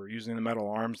up or using the metal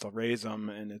arms to raise them.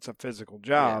 And it's a physical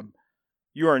job. Yeah.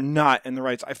 You are not in the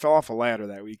right. I fell off a ladder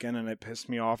that weekend and it pissed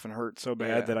me off and hurt so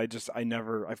bad that I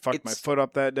fucked my foot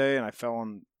up that day and I fell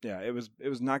on. Yeah, it was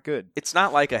not good. It's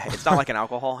not like an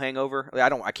alcohol hangover.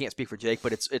 I can't speak for Jake,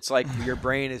 but it's like your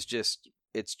brain is just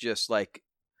like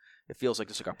it feels like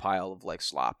just like a pile of like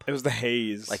slop. It was the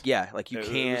haze. Like you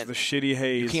can't. It was the shitty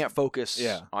haze. You can't focus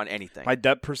on anything. My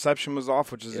depth perception was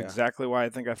off, which is exactly why I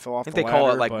think I fell off. I think they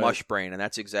call it like mush brain, and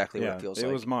that's exactly what it feels like.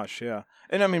 It was mush, yeah.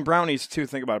 And I mean brownies too.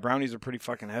 Think about it. Brownies are pretty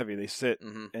fucking heavy. They sit,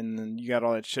 and then you got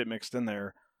all that shit mixed in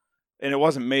there. And it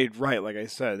wasn't made right, like I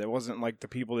said. It wasn't like the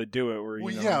people that do it were,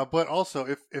 you know. Yeah, but also,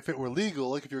 if it were legal,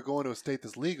 like if you're going to a state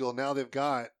that's legal, now they've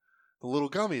got the little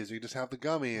gummies. You just have the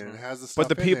gummy, and it has the stuff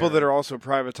But the people in there. that are also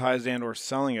privatized and or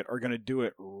selling it are going to do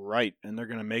it right, and they're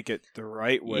going to make it the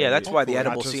right way. Yeah, that's why the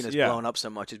edible scene is blown up so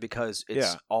much, is because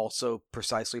it's also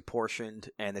precisely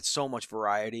portioned, and it's so much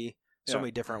variety. So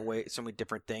many different ways, so many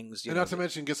different things. And not to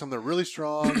mention, get some that are really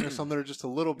strong, or some that are just a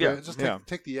little bit. Just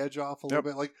take the edge off a little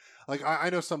bit. Like I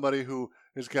know somebody who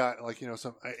has got like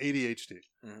some ADHD,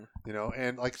 you know,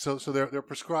 and like so they're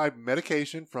prescribed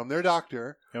medication from their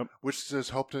doctor, which just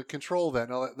help to control that.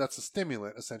 Now that's a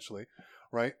stimulant essentially,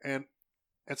 right? And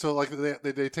so like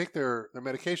they take their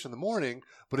medication in the morning,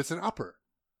 but it's an upper.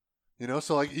 You know,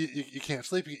 so like you can't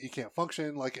sleep, you can't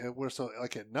function. Like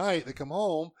at night they come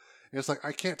home. And it's like,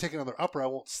 I can't take another upper. I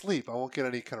won't sleep. I won't get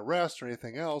any kind of rest or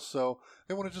anything else. So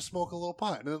they want to just smoke a little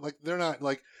pot. And like they're not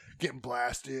like getting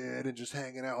blasted and just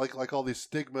hanging out like all these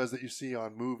stigmas that you see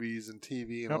on movies and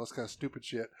TV and all this kind of stupid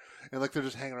shit. And like they're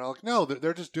just hanging around. Like no,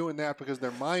 they're just doing that because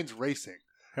their mind's racing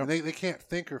and they can't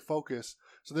think or focus.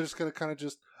 So they're just going to kind of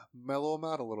just mellow them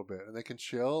out a little bit, and they can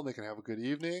chill. And they can have a good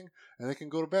evening, and they can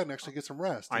go to bed and actually get some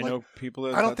rest. I know people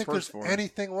that I don't think there's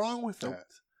anything wrong with that.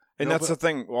 And that's the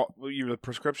thing. Well, the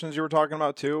prescriptions you were talking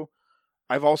about too.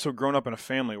 I've also grown up in a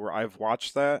family where I've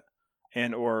watched that,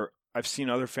 or I've seen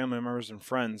other family members and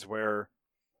friends where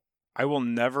I will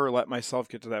never let myself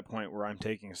get to that point where I'm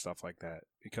taking stuff like that,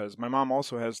 because my mom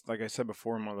also has, like I said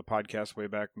before in one of the podcasts way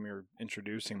back when we were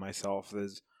introducing myself,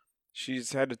 is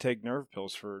she's had to take nerve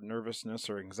pills for nervousness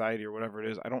or anxiety or whatever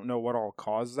it is. I don't know what all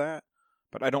caused that,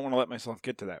 but I don't want to let myself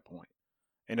get to that point.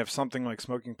 And if something like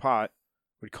smoking pot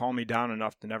would calm me down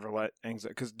enough to never let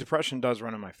anxiety, because depression does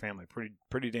run in my family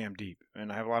pretty damn deep, and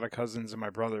I have a lot of cousins and my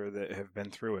brother that have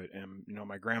been through it, and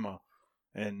my grandma,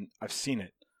 and I've seen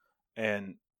it.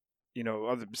 And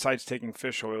besides taking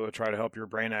fish oil to try to help your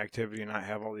brain activity and not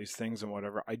have all these things and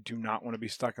whatever, I do not want to be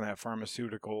stuck in that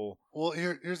pharmaceutical. Well,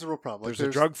 here's the real problem. There's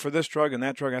a drug for this drug, and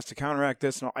that drug has to counteract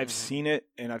this. And I've seen it,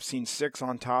 and I've seen 6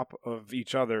 on top of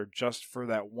each other just for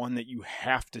that one that you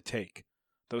have to take.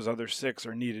 Those other 6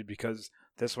 are needed because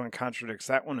this one contradicts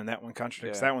that one, and that one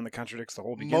contradicts that one that contradicts the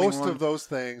whole beginning Most one. of those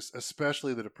things,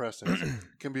 especially the depressants,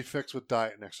 can be fixed with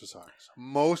diet and exercise.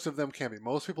 Most of them can be.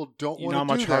 Most people don't want to do that. You know how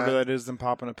much harder that is than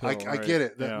popping a pill. I right? get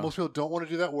it. Most people don't want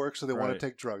to do that work, so they want to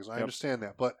take drugs. I Yep. understand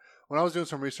that. But when I was doing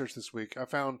some research this week, I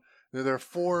found that there are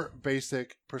 4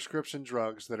 basic prescription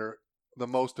drugs that are the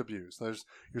most abused. There's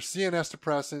your CNS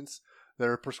depressants that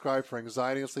are prescribed for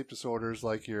anxiety and sleep disorders,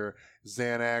 like your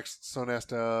Xanax,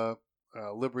 Sonesta,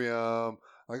 Librium,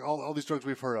 like all these drugs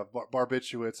we've heard of,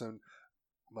 barbiturates, and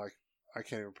like I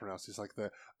can't even pronounce these, like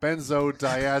the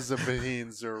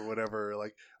benzodiazepines or whatever,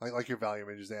 like your Valium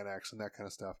and your Xanax and that kind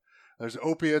of stuff. There's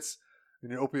opiates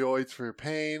and your opioids for your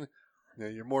pain,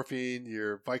 your morphine,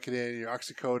 your Vicodin, your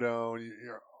oxycodone,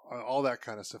 your all that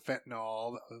kind of stuff.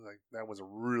 Fentanyl, like that was a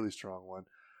really strong one,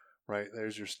 right?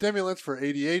 There's your stimulants for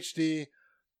ADHD,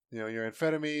 your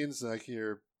amphetamines, like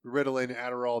your Ritalin,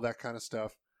 Adderall, that kind of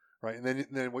stuff. Right, and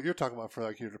then what you're talking about for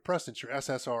like your depressants, your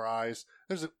SSRIs.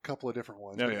 There's a couple of different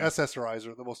ones. SSRIs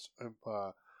are the most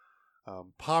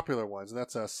popular ones, and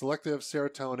that's selective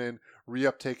serotonin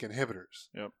reuptake inhibitors.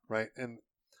 Yep. Right, and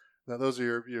now those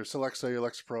are your Celexa, your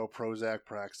Lexapro, Prozac,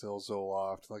 Praxil,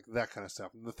 Zoloft, like that kind of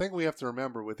stuff. And the thing we have to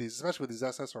remember with these, especially with these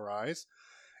SSRIs,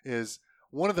 is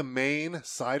one of the main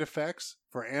side effects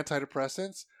for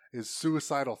antidepressants is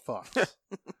suicidal thoughts,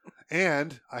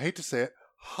 and I hate to say it,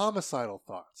 homicidal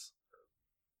thoughts.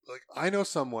 Like I know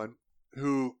someone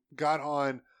who got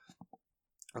on,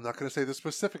 I'm not going to say the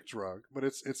specific drug, but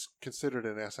it's considered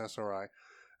an SSRI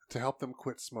to help them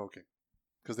quit smoking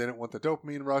because they didn't want the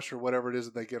dopamine rush or whatever it is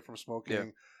that they get from smoking.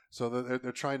 Yeah. So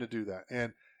they're trying to do that.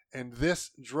 And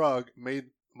this drug made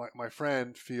my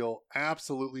friend feel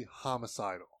absolutely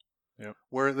homicidal. Yep.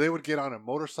 Where they would get on a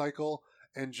motorcycle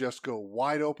and just go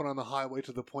wide open on the highway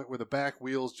to the point where the back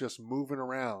wheel's just moving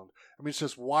around. I mean, it's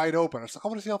just wide open. I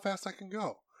want to see how fast I can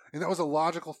go. And that was a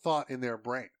logical thought in their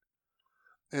brain.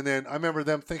 And then I remember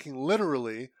them thinking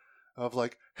literally of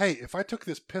like, hey, if I took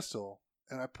this pistol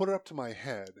and I put it up to my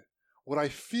head, would I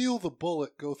feel the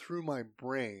bullet go through my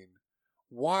brain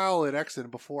while it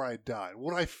exited before I died?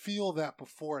 Would I feel that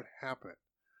before it happened?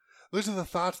 Those are the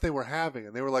thoughts they were having.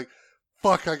 And they were like,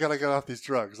 fuck, I gotta get off these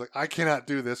drugs. Like, I cannot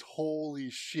do this. Holy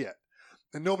shit.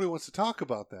 And nobody wants to talk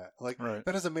about that. Like,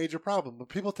 That is a major problem. But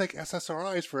people take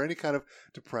SSRIs for any kind of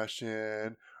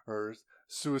depression or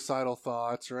suicidal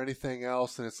thoughts or anything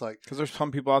else. And it's like... Because there's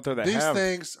some people out there that these have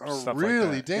things are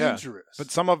really dangerous. Yeah.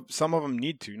 But some of them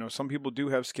need to. Some people do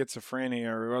have schizophrenia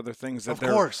or other things that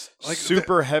they're like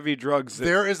super heavy drugs.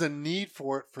 There is a need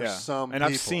for it for some people.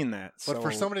 And I've seen that. But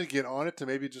for somebody to get on it to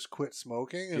maybe just quit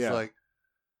smoking is like...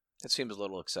 It seems a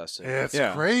little excessive. It's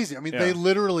crazy. I mean, they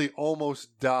literally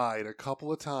almost died a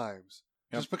couple of times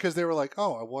just because they were like,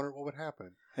 "Oh, I wonder what would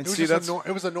happen." And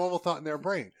it was a normal thought in their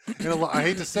brain. And I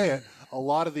hate to say it, a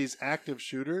lot of these active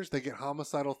shooters, they get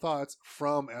homicidal thoughts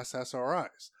from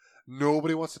SSRIs.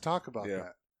 Nobody wants to talk about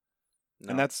that. No.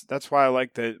 And that's why I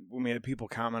like that when we had people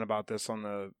comment about this on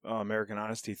the American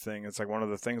Honesty thing. It's like one of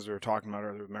the things we were talking about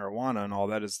earlier with marijuana and all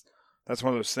that is that's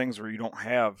one of those things where you don't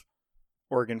have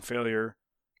organ failure.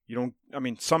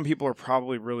 Some people are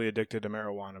probably really addicted to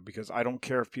marijuana because I don't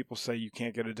care if people say you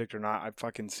can't get addicted or not. I've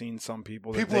fucking seen some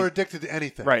people. People are addicted to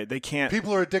anything. Right. They can't.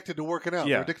 People are addicted to working out.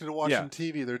 Yeah. They're addicted to watching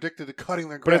TV. They're addicted to cutting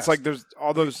their grass. But it's like there's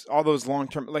all those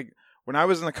long-term, like when I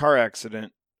was in the car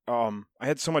accident, I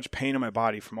had so much pain in my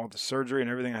body from all the surgery and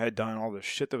everything I had done, all the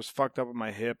shit that was fucked up with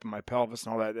my hip and my pelvis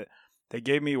and all that they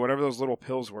gave me whatever those little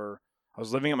pills were. I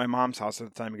was living at my mom's house at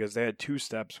the time because they had 2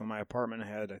 steps when my apartment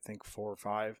had, I think, 4 or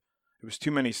 5. It was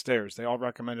too many stairs. They all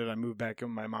recommended I move back in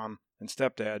with my mom and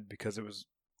stepdad because it was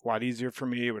a lot easier for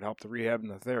me. It would help the rehab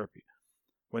and the therapy.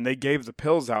 When they gave the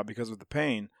pills out because of the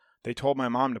pain, they told my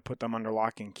mom to put them under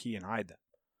lock and key and hide them.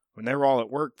 When they were all at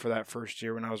work for that first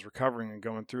year when I was recovering and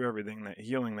going through everything, that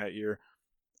healing that year,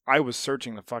 I was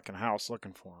searching the fucking house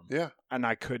looking for them. Yeah. And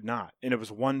I could not. And it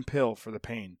was one pill for the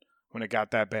pain when it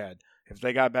got that bad. If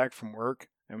they got back from work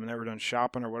and when they were done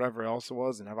shopping or whatever else it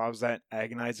was, and if I was that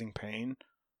agonizing pain,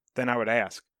 then I would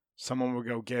ask. Someone would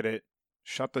go get it,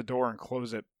 shut the door and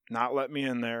close it, not let me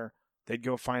in there. They'd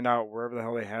go find out wherever the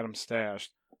hell they had them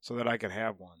stashed so that I could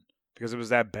have one because it was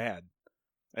that bad.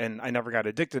 And I never got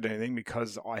addicted to anything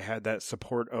because I had that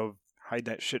support of hide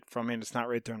that shit from me and it's not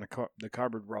right there in the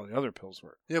cupboard where all the other pills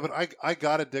were. Yeah, but I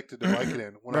got addicted to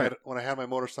Vicodin when Right. when I had my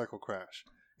motorcycle crash.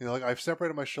 You know, like I've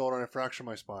separated my shoulder and I fractured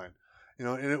my spine. You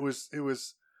know, and it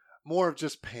was more of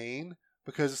just pain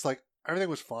because it's like everything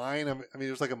was fine. I mean,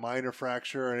 it was like a minor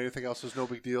fracture and anything else was no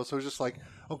big deal. So it was just like,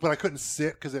 but I couldn't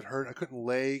sit because it hurt. I couldn't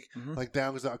lay like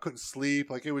down because I couldn't sleep.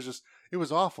 Like it was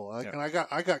awful. Like, Yeah. And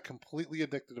I got completely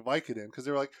addicted to Vicodin because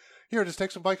they were like, here, just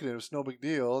take some Vicodin. It's no big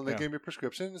deal. And they gave me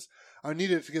prescriptions. I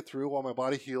needed it to get through while my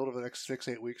body healed over the next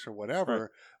 6-8 weeks or whatever. Right.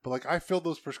 But like I filled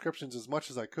those prescriptions as much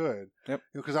as I could. Yep.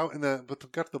 You know, because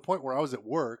but got to the point where I was at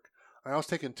work. I was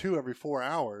taking 2 every 4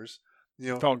 hours.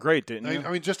 You know, Felt great, didn't you?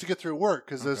 I mean, just to get through work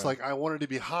because it's like I wanted to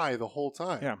be high the whole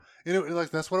time. Yeah, and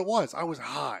like that's what it was. I was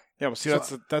high. Yeah, well, see,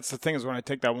 that's the thing is when I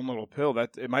take that one little pill,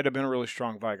 that it might have been a really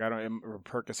strong Vic. Or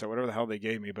Percocet, whatever the hell they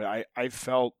gave me, but I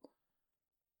felt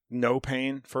no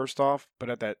pain first off, but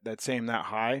at that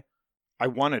high, I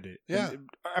wanted it. Yeah. And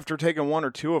after taking 1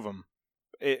 or 2 of them,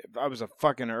 I was a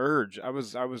fucking urge. I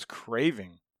was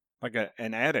craving like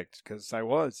an addict because I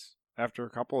was. After a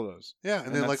couple of those. Yeah,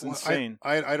 and then like insane.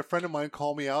 I had a friend of mine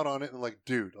call me out on it and like,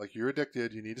 dude, like you're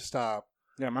addicted, you need to stop.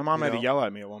 Yeah, my mom had to yell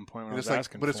at me at one point when I was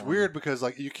asking but it's weird because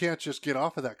like you can't just get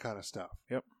off of that kind of stuff.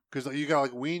 Yep. Because like, you gotta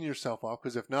like wean yourself off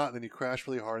because if not, then you crash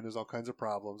really hard and there's all kinds of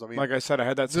problems. I mean, like I said, I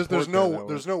had that support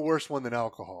there's no worse one than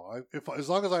alcohol. As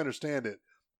long as I understand it,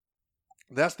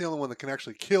 that's the only one that can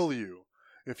actually kill you.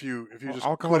 If you just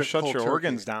alcohol shuts your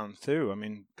organs down too. I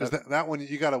mean, because that one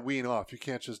you got to wean off. You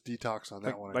can't just detox on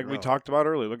that one. Like we talked about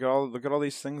earlier. Look at all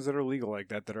these things that are legal like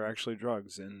that are actually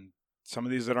drugs, and some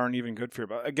of these that aren't even good for you.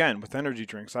 But again, with energy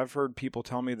drinks, I've heard people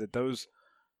tell me that those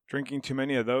drinking too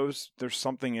many of those, there's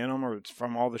something in them, or it's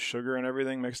from all the sugar and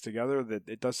everything mixed together that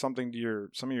it does something to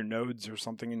some of your nodes or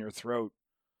something in your throat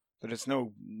that it's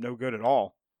no good at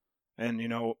all. And you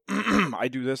know, I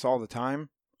do this all the time.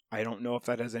 I don't know if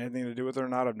that has anything to do with it or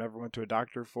not. I've never went to a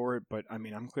doctor for it, but I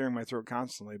mean, I'm clearing my throat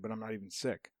constantly, but I'm not even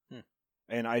sick.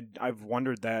 And I've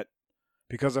wondered that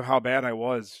because of how bad I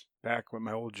was back with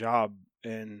my old job,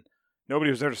 and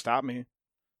nobody was there to stop me.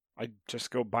 I'd just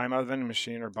go buy my vending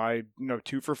machine or buy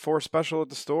 2 for $4 special at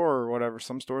the store or whatever.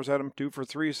 Some stores had them 2 for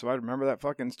 $3, so I'd remember that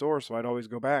fucking store, so I'd always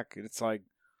go back. It's like,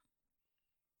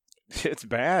 it's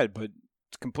bad, but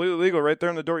it's completely legal right there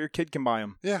in the door. Your kid can buy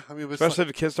them. Yeah, I mean, especially if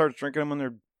a kid starts drinking them when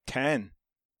they're 10.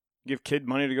 Give kid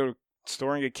money to go to the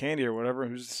store and get candy or whatever.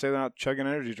 Who's to say they're not chugging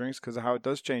energy drinks because of how it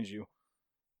does change you?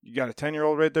 You got a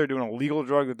 10-year-old right there doing a legal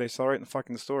drug that they sell right in the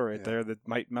fucking store there that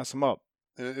might mess them up.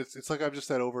 It's like I've just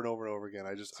said over and over and over again.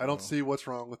 I don't see what's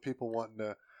wrong with people wanting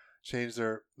to change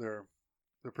their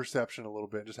perception a little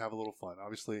bit, just have a little fun.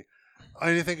 Obviously,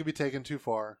 anything can be taken too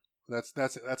far. That's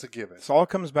a given. So all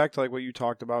comes back to like what you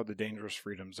talked about, the dangerous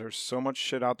freedoms. There's so much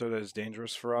shit out there that is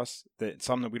dangerous for us, that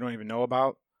some that we don't even know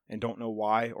about and don't know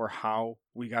why or how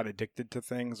we got addicted to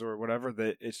things or whatever,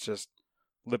 that it's just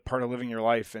part of living your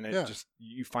life, and it just,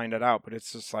 you find it out. But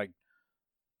it's just like,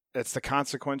 it's the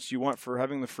consequence you want for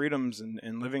having the freedoms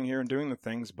and living here and doing the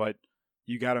things, but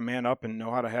you got to man up and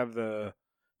know how to have the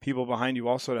people behind you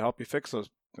also to help you fix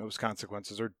those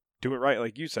consequences, or do it right.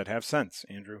 Like you said, have sense,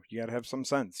 Andrew. You got to have some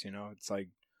sense, It's like,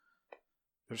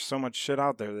 there's so much shit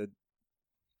out there that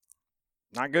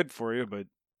not good for you, but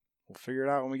we'll figure it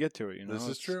out when we get to it, This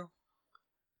is true.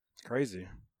 It's crazy.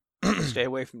 Stay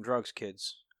away from drugs,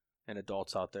 kids and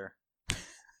adults out there.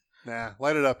 Nah,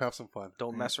 light it up, have some fun.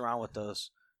 Don't mess around with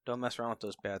those. Don't mess around with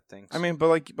those bad things. I mean, but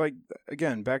like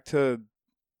again, back to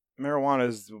marijuana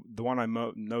is the one I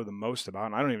know the most about,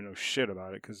 and I don't even know shit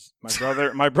about it because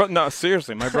my brother, no,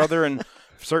 seriously, my brother and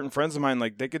certain friends of mine,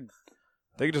 like they could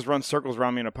just run circles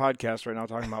around me in a podcast right now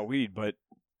talking about weed. But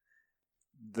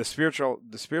the spiritual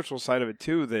side of it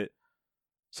too, that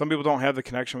some people don't have the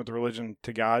connection with the religion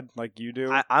to God like you do.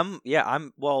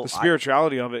 The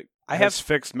spirituality of it has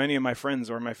fixed many of my friends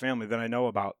or my family that I know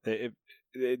about. They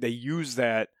use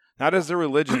that not as their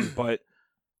religion, but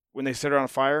when they sit around a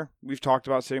fire. We've talked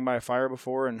about sitting by a fire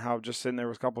before and how just sitting there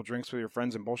with a couple of drinks with your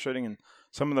friends and bullshitting, and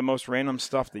some of the most random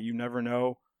stuff that you never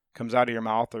know comes out of your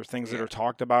mouth, or things that are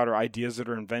talked about, or ideas that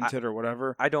are invented or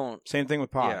whatever. Same thing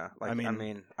with pot. Yeah,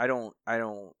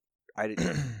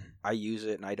 I use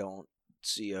it and I don't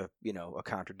see a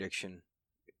contradiction.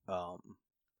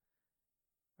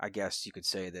 I guess you could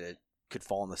say that it could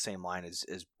fall in the same line as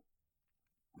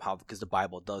how, because the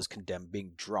Bible does condemn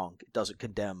being drunk. It doesn't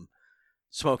condemn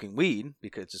smoking weed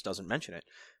because it just doesn't mention it.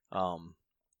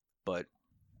 But,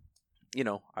 you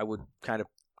know, I would kind of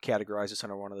categorize this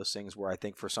under one of those things where I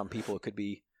think for some people it could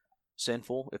be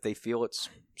sinful if they feel it's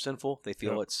sinful. If they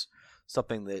feel it's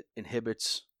something that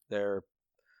inhibits their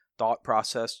thought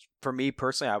process. For me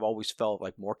personally, I've always felt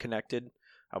like more connected.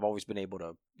 I've always been able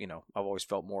to, you know, I've always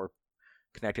felt more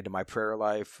connected to my prayer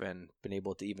life and been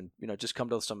able to even, you know, just come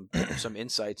to some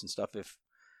insights and stuff if,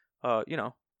 you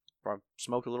know, if I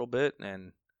smoked a little bit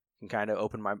and can kind of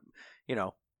open my, you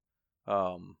know,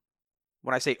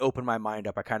 when I say open my mind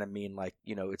up, I kind of mean like,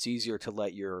 you know, it's easier to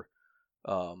let your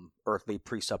earthly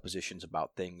presuppositions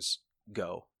about things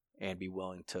go and be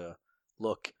willing to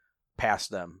look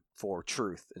past them for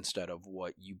truth instead of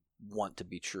what you want to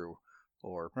be true.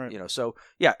 Or, you know, so,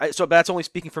 yeah, so that's only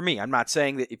speaking for me. I'm not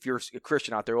saying that if you're a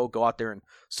Christian out there, go out there and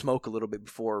smoke a little bit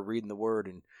before reading the word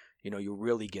and, you know, you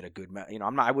really get a good, you know,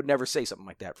 I would never say something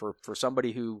like that for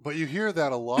somebody who. But you hear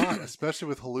that a lot, especially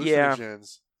with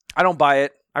hallucinogens. I don't buy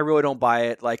it. I really don't buy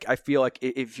it. Like, I feel like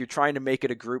if you're trying to make it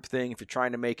a group thing, if you're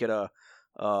trying to make it a,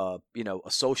 you know,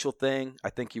 a social thing, I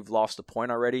think you've lost the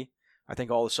point already. I think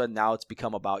all of a sudden now it's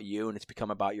become about you and it's become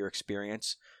about your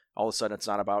experience. All of a sudden it's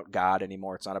not about God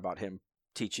anymore. It's not about him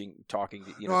teaching, talking.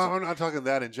 You know, I'm not talking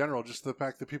that in general. Just the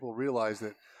fact that people realize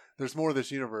that there's more to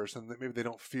this universe and that maybe they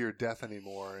don't fear death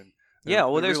anymore. And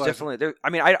there's definitely there. I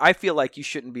mean, I feel like you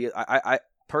shouldn't be. I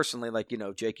personally, like, you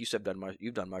know, Jake,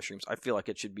 you've done mushrooms. I feel like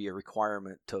it should be a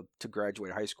requirement to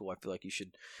graduate high school. I feel like you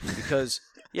should, because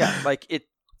like it.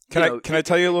 Can I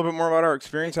tell you a little bit more about our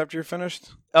experience after you're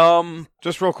finished?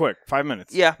 Just real quick, 5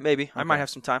 minutes. Yeah, maybe. Okay. I might have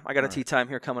some time. I got a tea time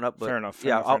here coming up. But fair enough.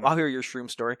 I'll hear your shroom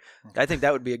story. Okay. I think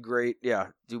that would be a great. Yeah,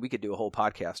 dude, we could do a whole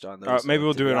podcast on those. Maybe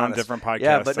we'll do it on a different podcast.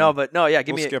 Yeah, but no. Yeah,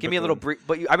 give me a little brief.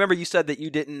 But I remember you said that you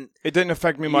didn't. It didn't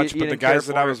affect me much. But the guys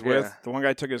that I was with, the one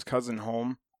guy took his cousin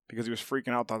home because he was freaking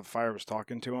out that the fire was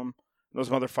talking to him. Those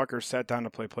motherfuckers sat down to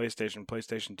play PlayStation.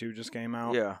 PlayStation 2 just came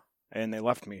out. Yeah. And they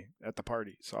left me at the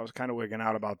party, so I was kind of wigging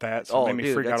out about that. So it made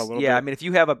me freak out a little bit. Yeah, I mean, if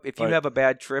you have a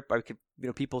bad trip, I could, you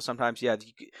know, people sometimes, I've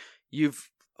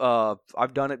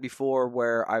done it before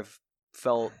where I've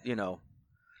felt, you know,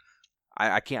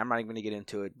 I'm not even going to get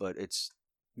into it, but it's,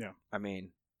 I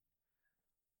mean,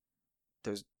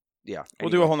 there's, anyway. We'll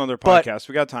do a whole nother podcast.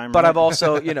 We got time. But I've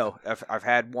also, you know, I've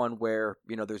had one where,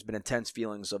 you know, there's been intense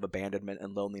feelings of abandonment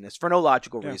and loneliness for no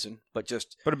logical reason, but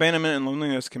abandonment and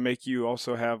loneliness can make you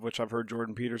also have, which I've heard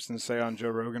Jordan Peterson say on Joe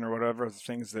Rogan or whatever,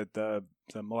 things that the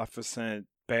maleficent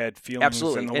bad feelings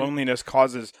Absolutely. And the loneliness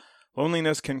causes.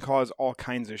 Loneliness can cause all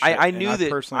kinds of shit. I knew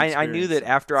that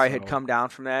after I had come down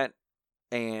from that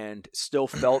and still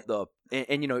felt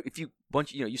and you know, if you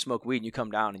you smoke weed and you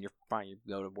come down and you're fine, you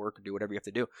go to work or do whatever you have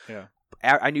to do. Yeah.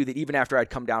 I knew that even after I'd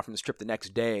come down from this trip the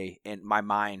next day, and my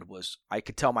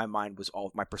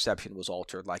perception was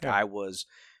altered. Like I was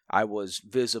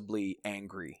visibly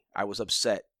angry. I was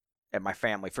upset at my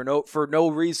family for no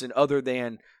reason other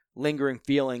than lingering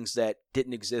feelings that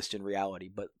didn't exist in reality,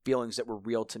 but feelings that were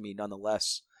real to me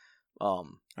nonetheless. I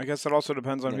guess it also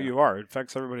depends on who you are. It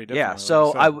affects everybody differently. Yeah,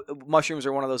 so mushrooms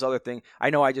are one of those other things. I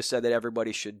know I just said that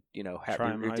everybody should, you know,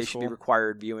 they should be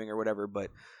required viewing or whatever, but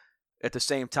at the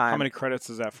same time, how many credits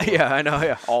is that for? Yeah, I know.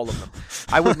 Yeah, all of them.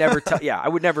 I would never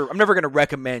I'm never going to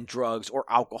recommend drugs or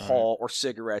alcohol or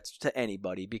cigarettes to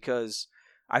anybody because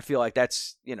I feel like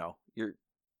that's, you know,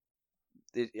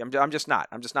 I'm just not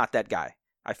that guy.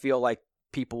 I feel like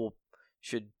people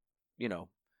should, you know,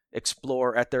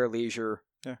 explore at their leisure.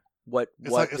 What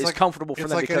is comfortable for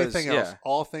them. It's like anything else.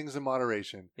 All things in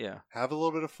moderation. Yeah. Have a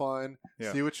little bit of fun.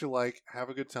 Yeah. See what you like. Have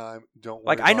a good time. Don't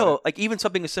worry like I know, like even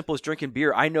something as simple as drinking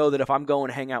beer. I know that if I'm going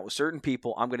to hang out with certain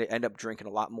people, I'm going to end up drinking a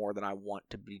lot more than I want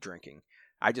to be drinking.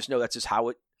 I just know that's just how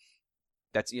it.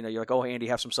 That's, you know, you're like, oh, Andy,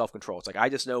 have some self control. It's like I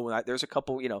just know when there's a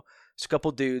couple, you know, it's a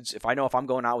couple dudes. If I'm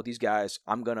going out with these guys,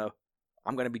 I'm gonna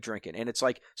be drinking, and it's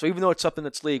like, so even though it's something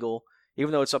that's legal.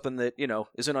 Even though it's something that, you know,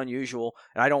 isn't unusual,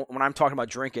 and when I'm talking about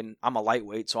drinking, I'm a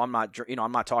lightweight, so I'm not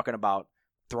talking about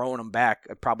throwing them back.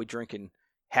 I'm probably drinking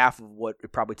half of what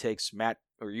it probably takes Matt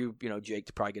or you know, Jake,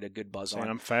 to probably get a good buzz on.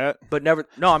 I'm fat, but never.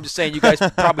 No, I'm just saying you guys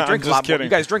probably drink a lot more. You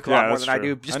guys drink a lot more than I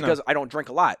do, just because I don't drink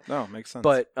a lot. No, makes sense.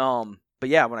 But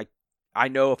yeah, when I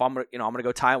know if I'm gonna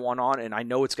go tie one on, and I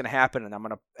know it's gonna happen,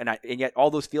 and yet all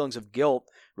those feelings of guilt,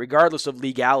 regardless of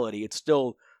legality, it's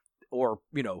still. Or,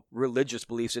 you know, religious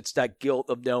beliefs, it's that guilt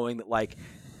of knowing that, like,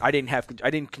 I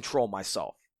didn't control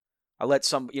myself. I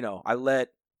let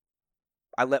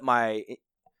my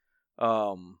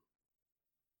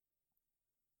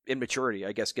immaturity,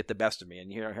 I guess, get the best of me.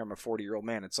 And here I'm a 40-year-old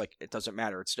man. It's like, it doesn't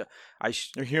matter. It's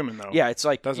You're human though. Yeah, it's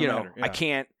like, doesn't matter. Yeah. I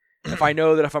can't. If I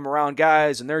know that if I'm around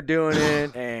guys and they're doing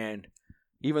it, and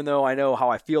even though I know how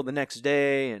I feel the next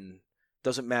day, and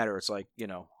doesn't matter. It's like,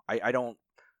 I don't.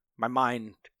 My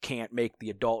mind can't make the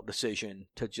adult decision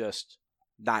to just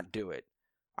not do it.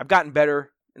 I've gotten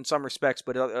better in some respects,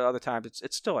 but other times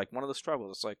it's still like one of the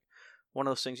struggles. It's like one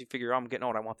of those things you figure, I'm getting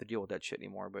old, I don't want to deal with that shit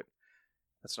anymore. But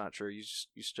that's not true. You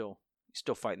still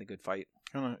fighting the good fight.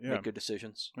 Make good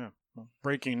decisions. Yeah. Well,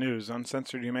 breaking news: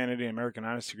 Uncensored Humanity and American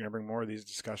Honesty are going to bring more of these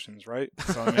discussions, right?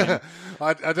 So, I mean,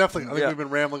 I think we've been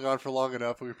rambling on for long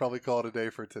enough. We probably call it a day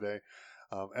for today.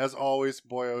 As always,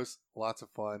 boyos, lots of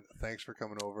fun. Thanks for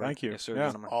coming over. Thank you. Yes, sir,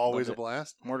 yeah. Always a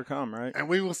blast. More to come, right? And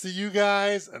we will see you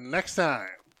guys next time.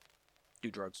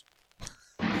 Do drugs.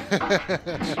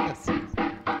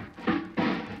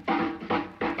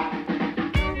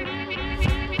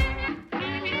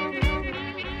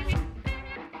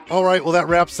 All right, well, that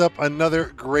wraps up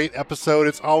another great episode.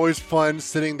 It's always fun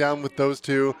sitting down with those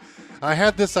two. I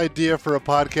had this idea for a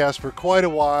podcast for quite a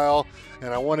while,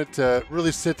 and I wanted to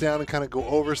really sit down and kind of go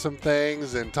over some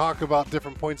things and talk about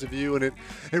different points of view, and it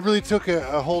really took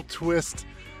a whole twist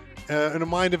and a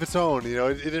mind of its own.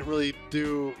 It didn't really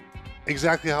do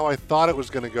exactly how I thought it was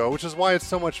going to go, which is why it's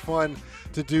so much fun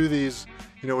to do these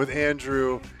with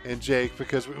Andrew and Jake,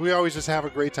 because we always just have a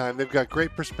great time. They've got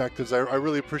great perspectives. I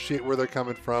really appreciate where they're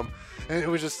coming from, and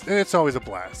it's always a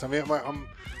blast. I mean,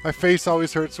 my face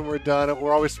always hurts when we're done.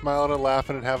 We're always smiling and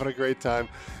laughing and having a great time,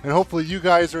 and hopefully you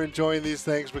guys are enjoying these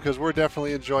things, because we're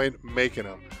definitely enjoying making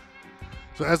them.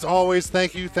 So as always,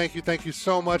 thank you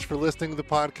so much for listening to the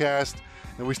podcast,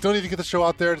 and we still need to get the show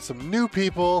out there to some new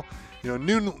people.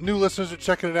 New listeners are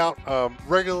checking it out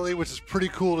regularly, which is pretty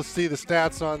cool to see the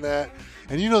stats on that.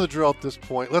 And you know the drill at this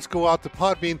point. Let's go out to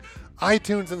Podbean,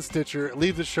 iTunes, and Stitcher.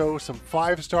 Leave the show some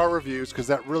 5-star reviews, because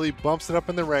that really bumps it up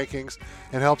in the rankings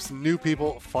and helps new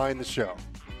people find the show.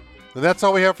 And that's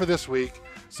all we have for this week.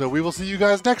 So we will see you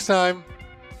guys next time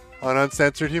on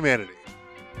Uncensored Humanity.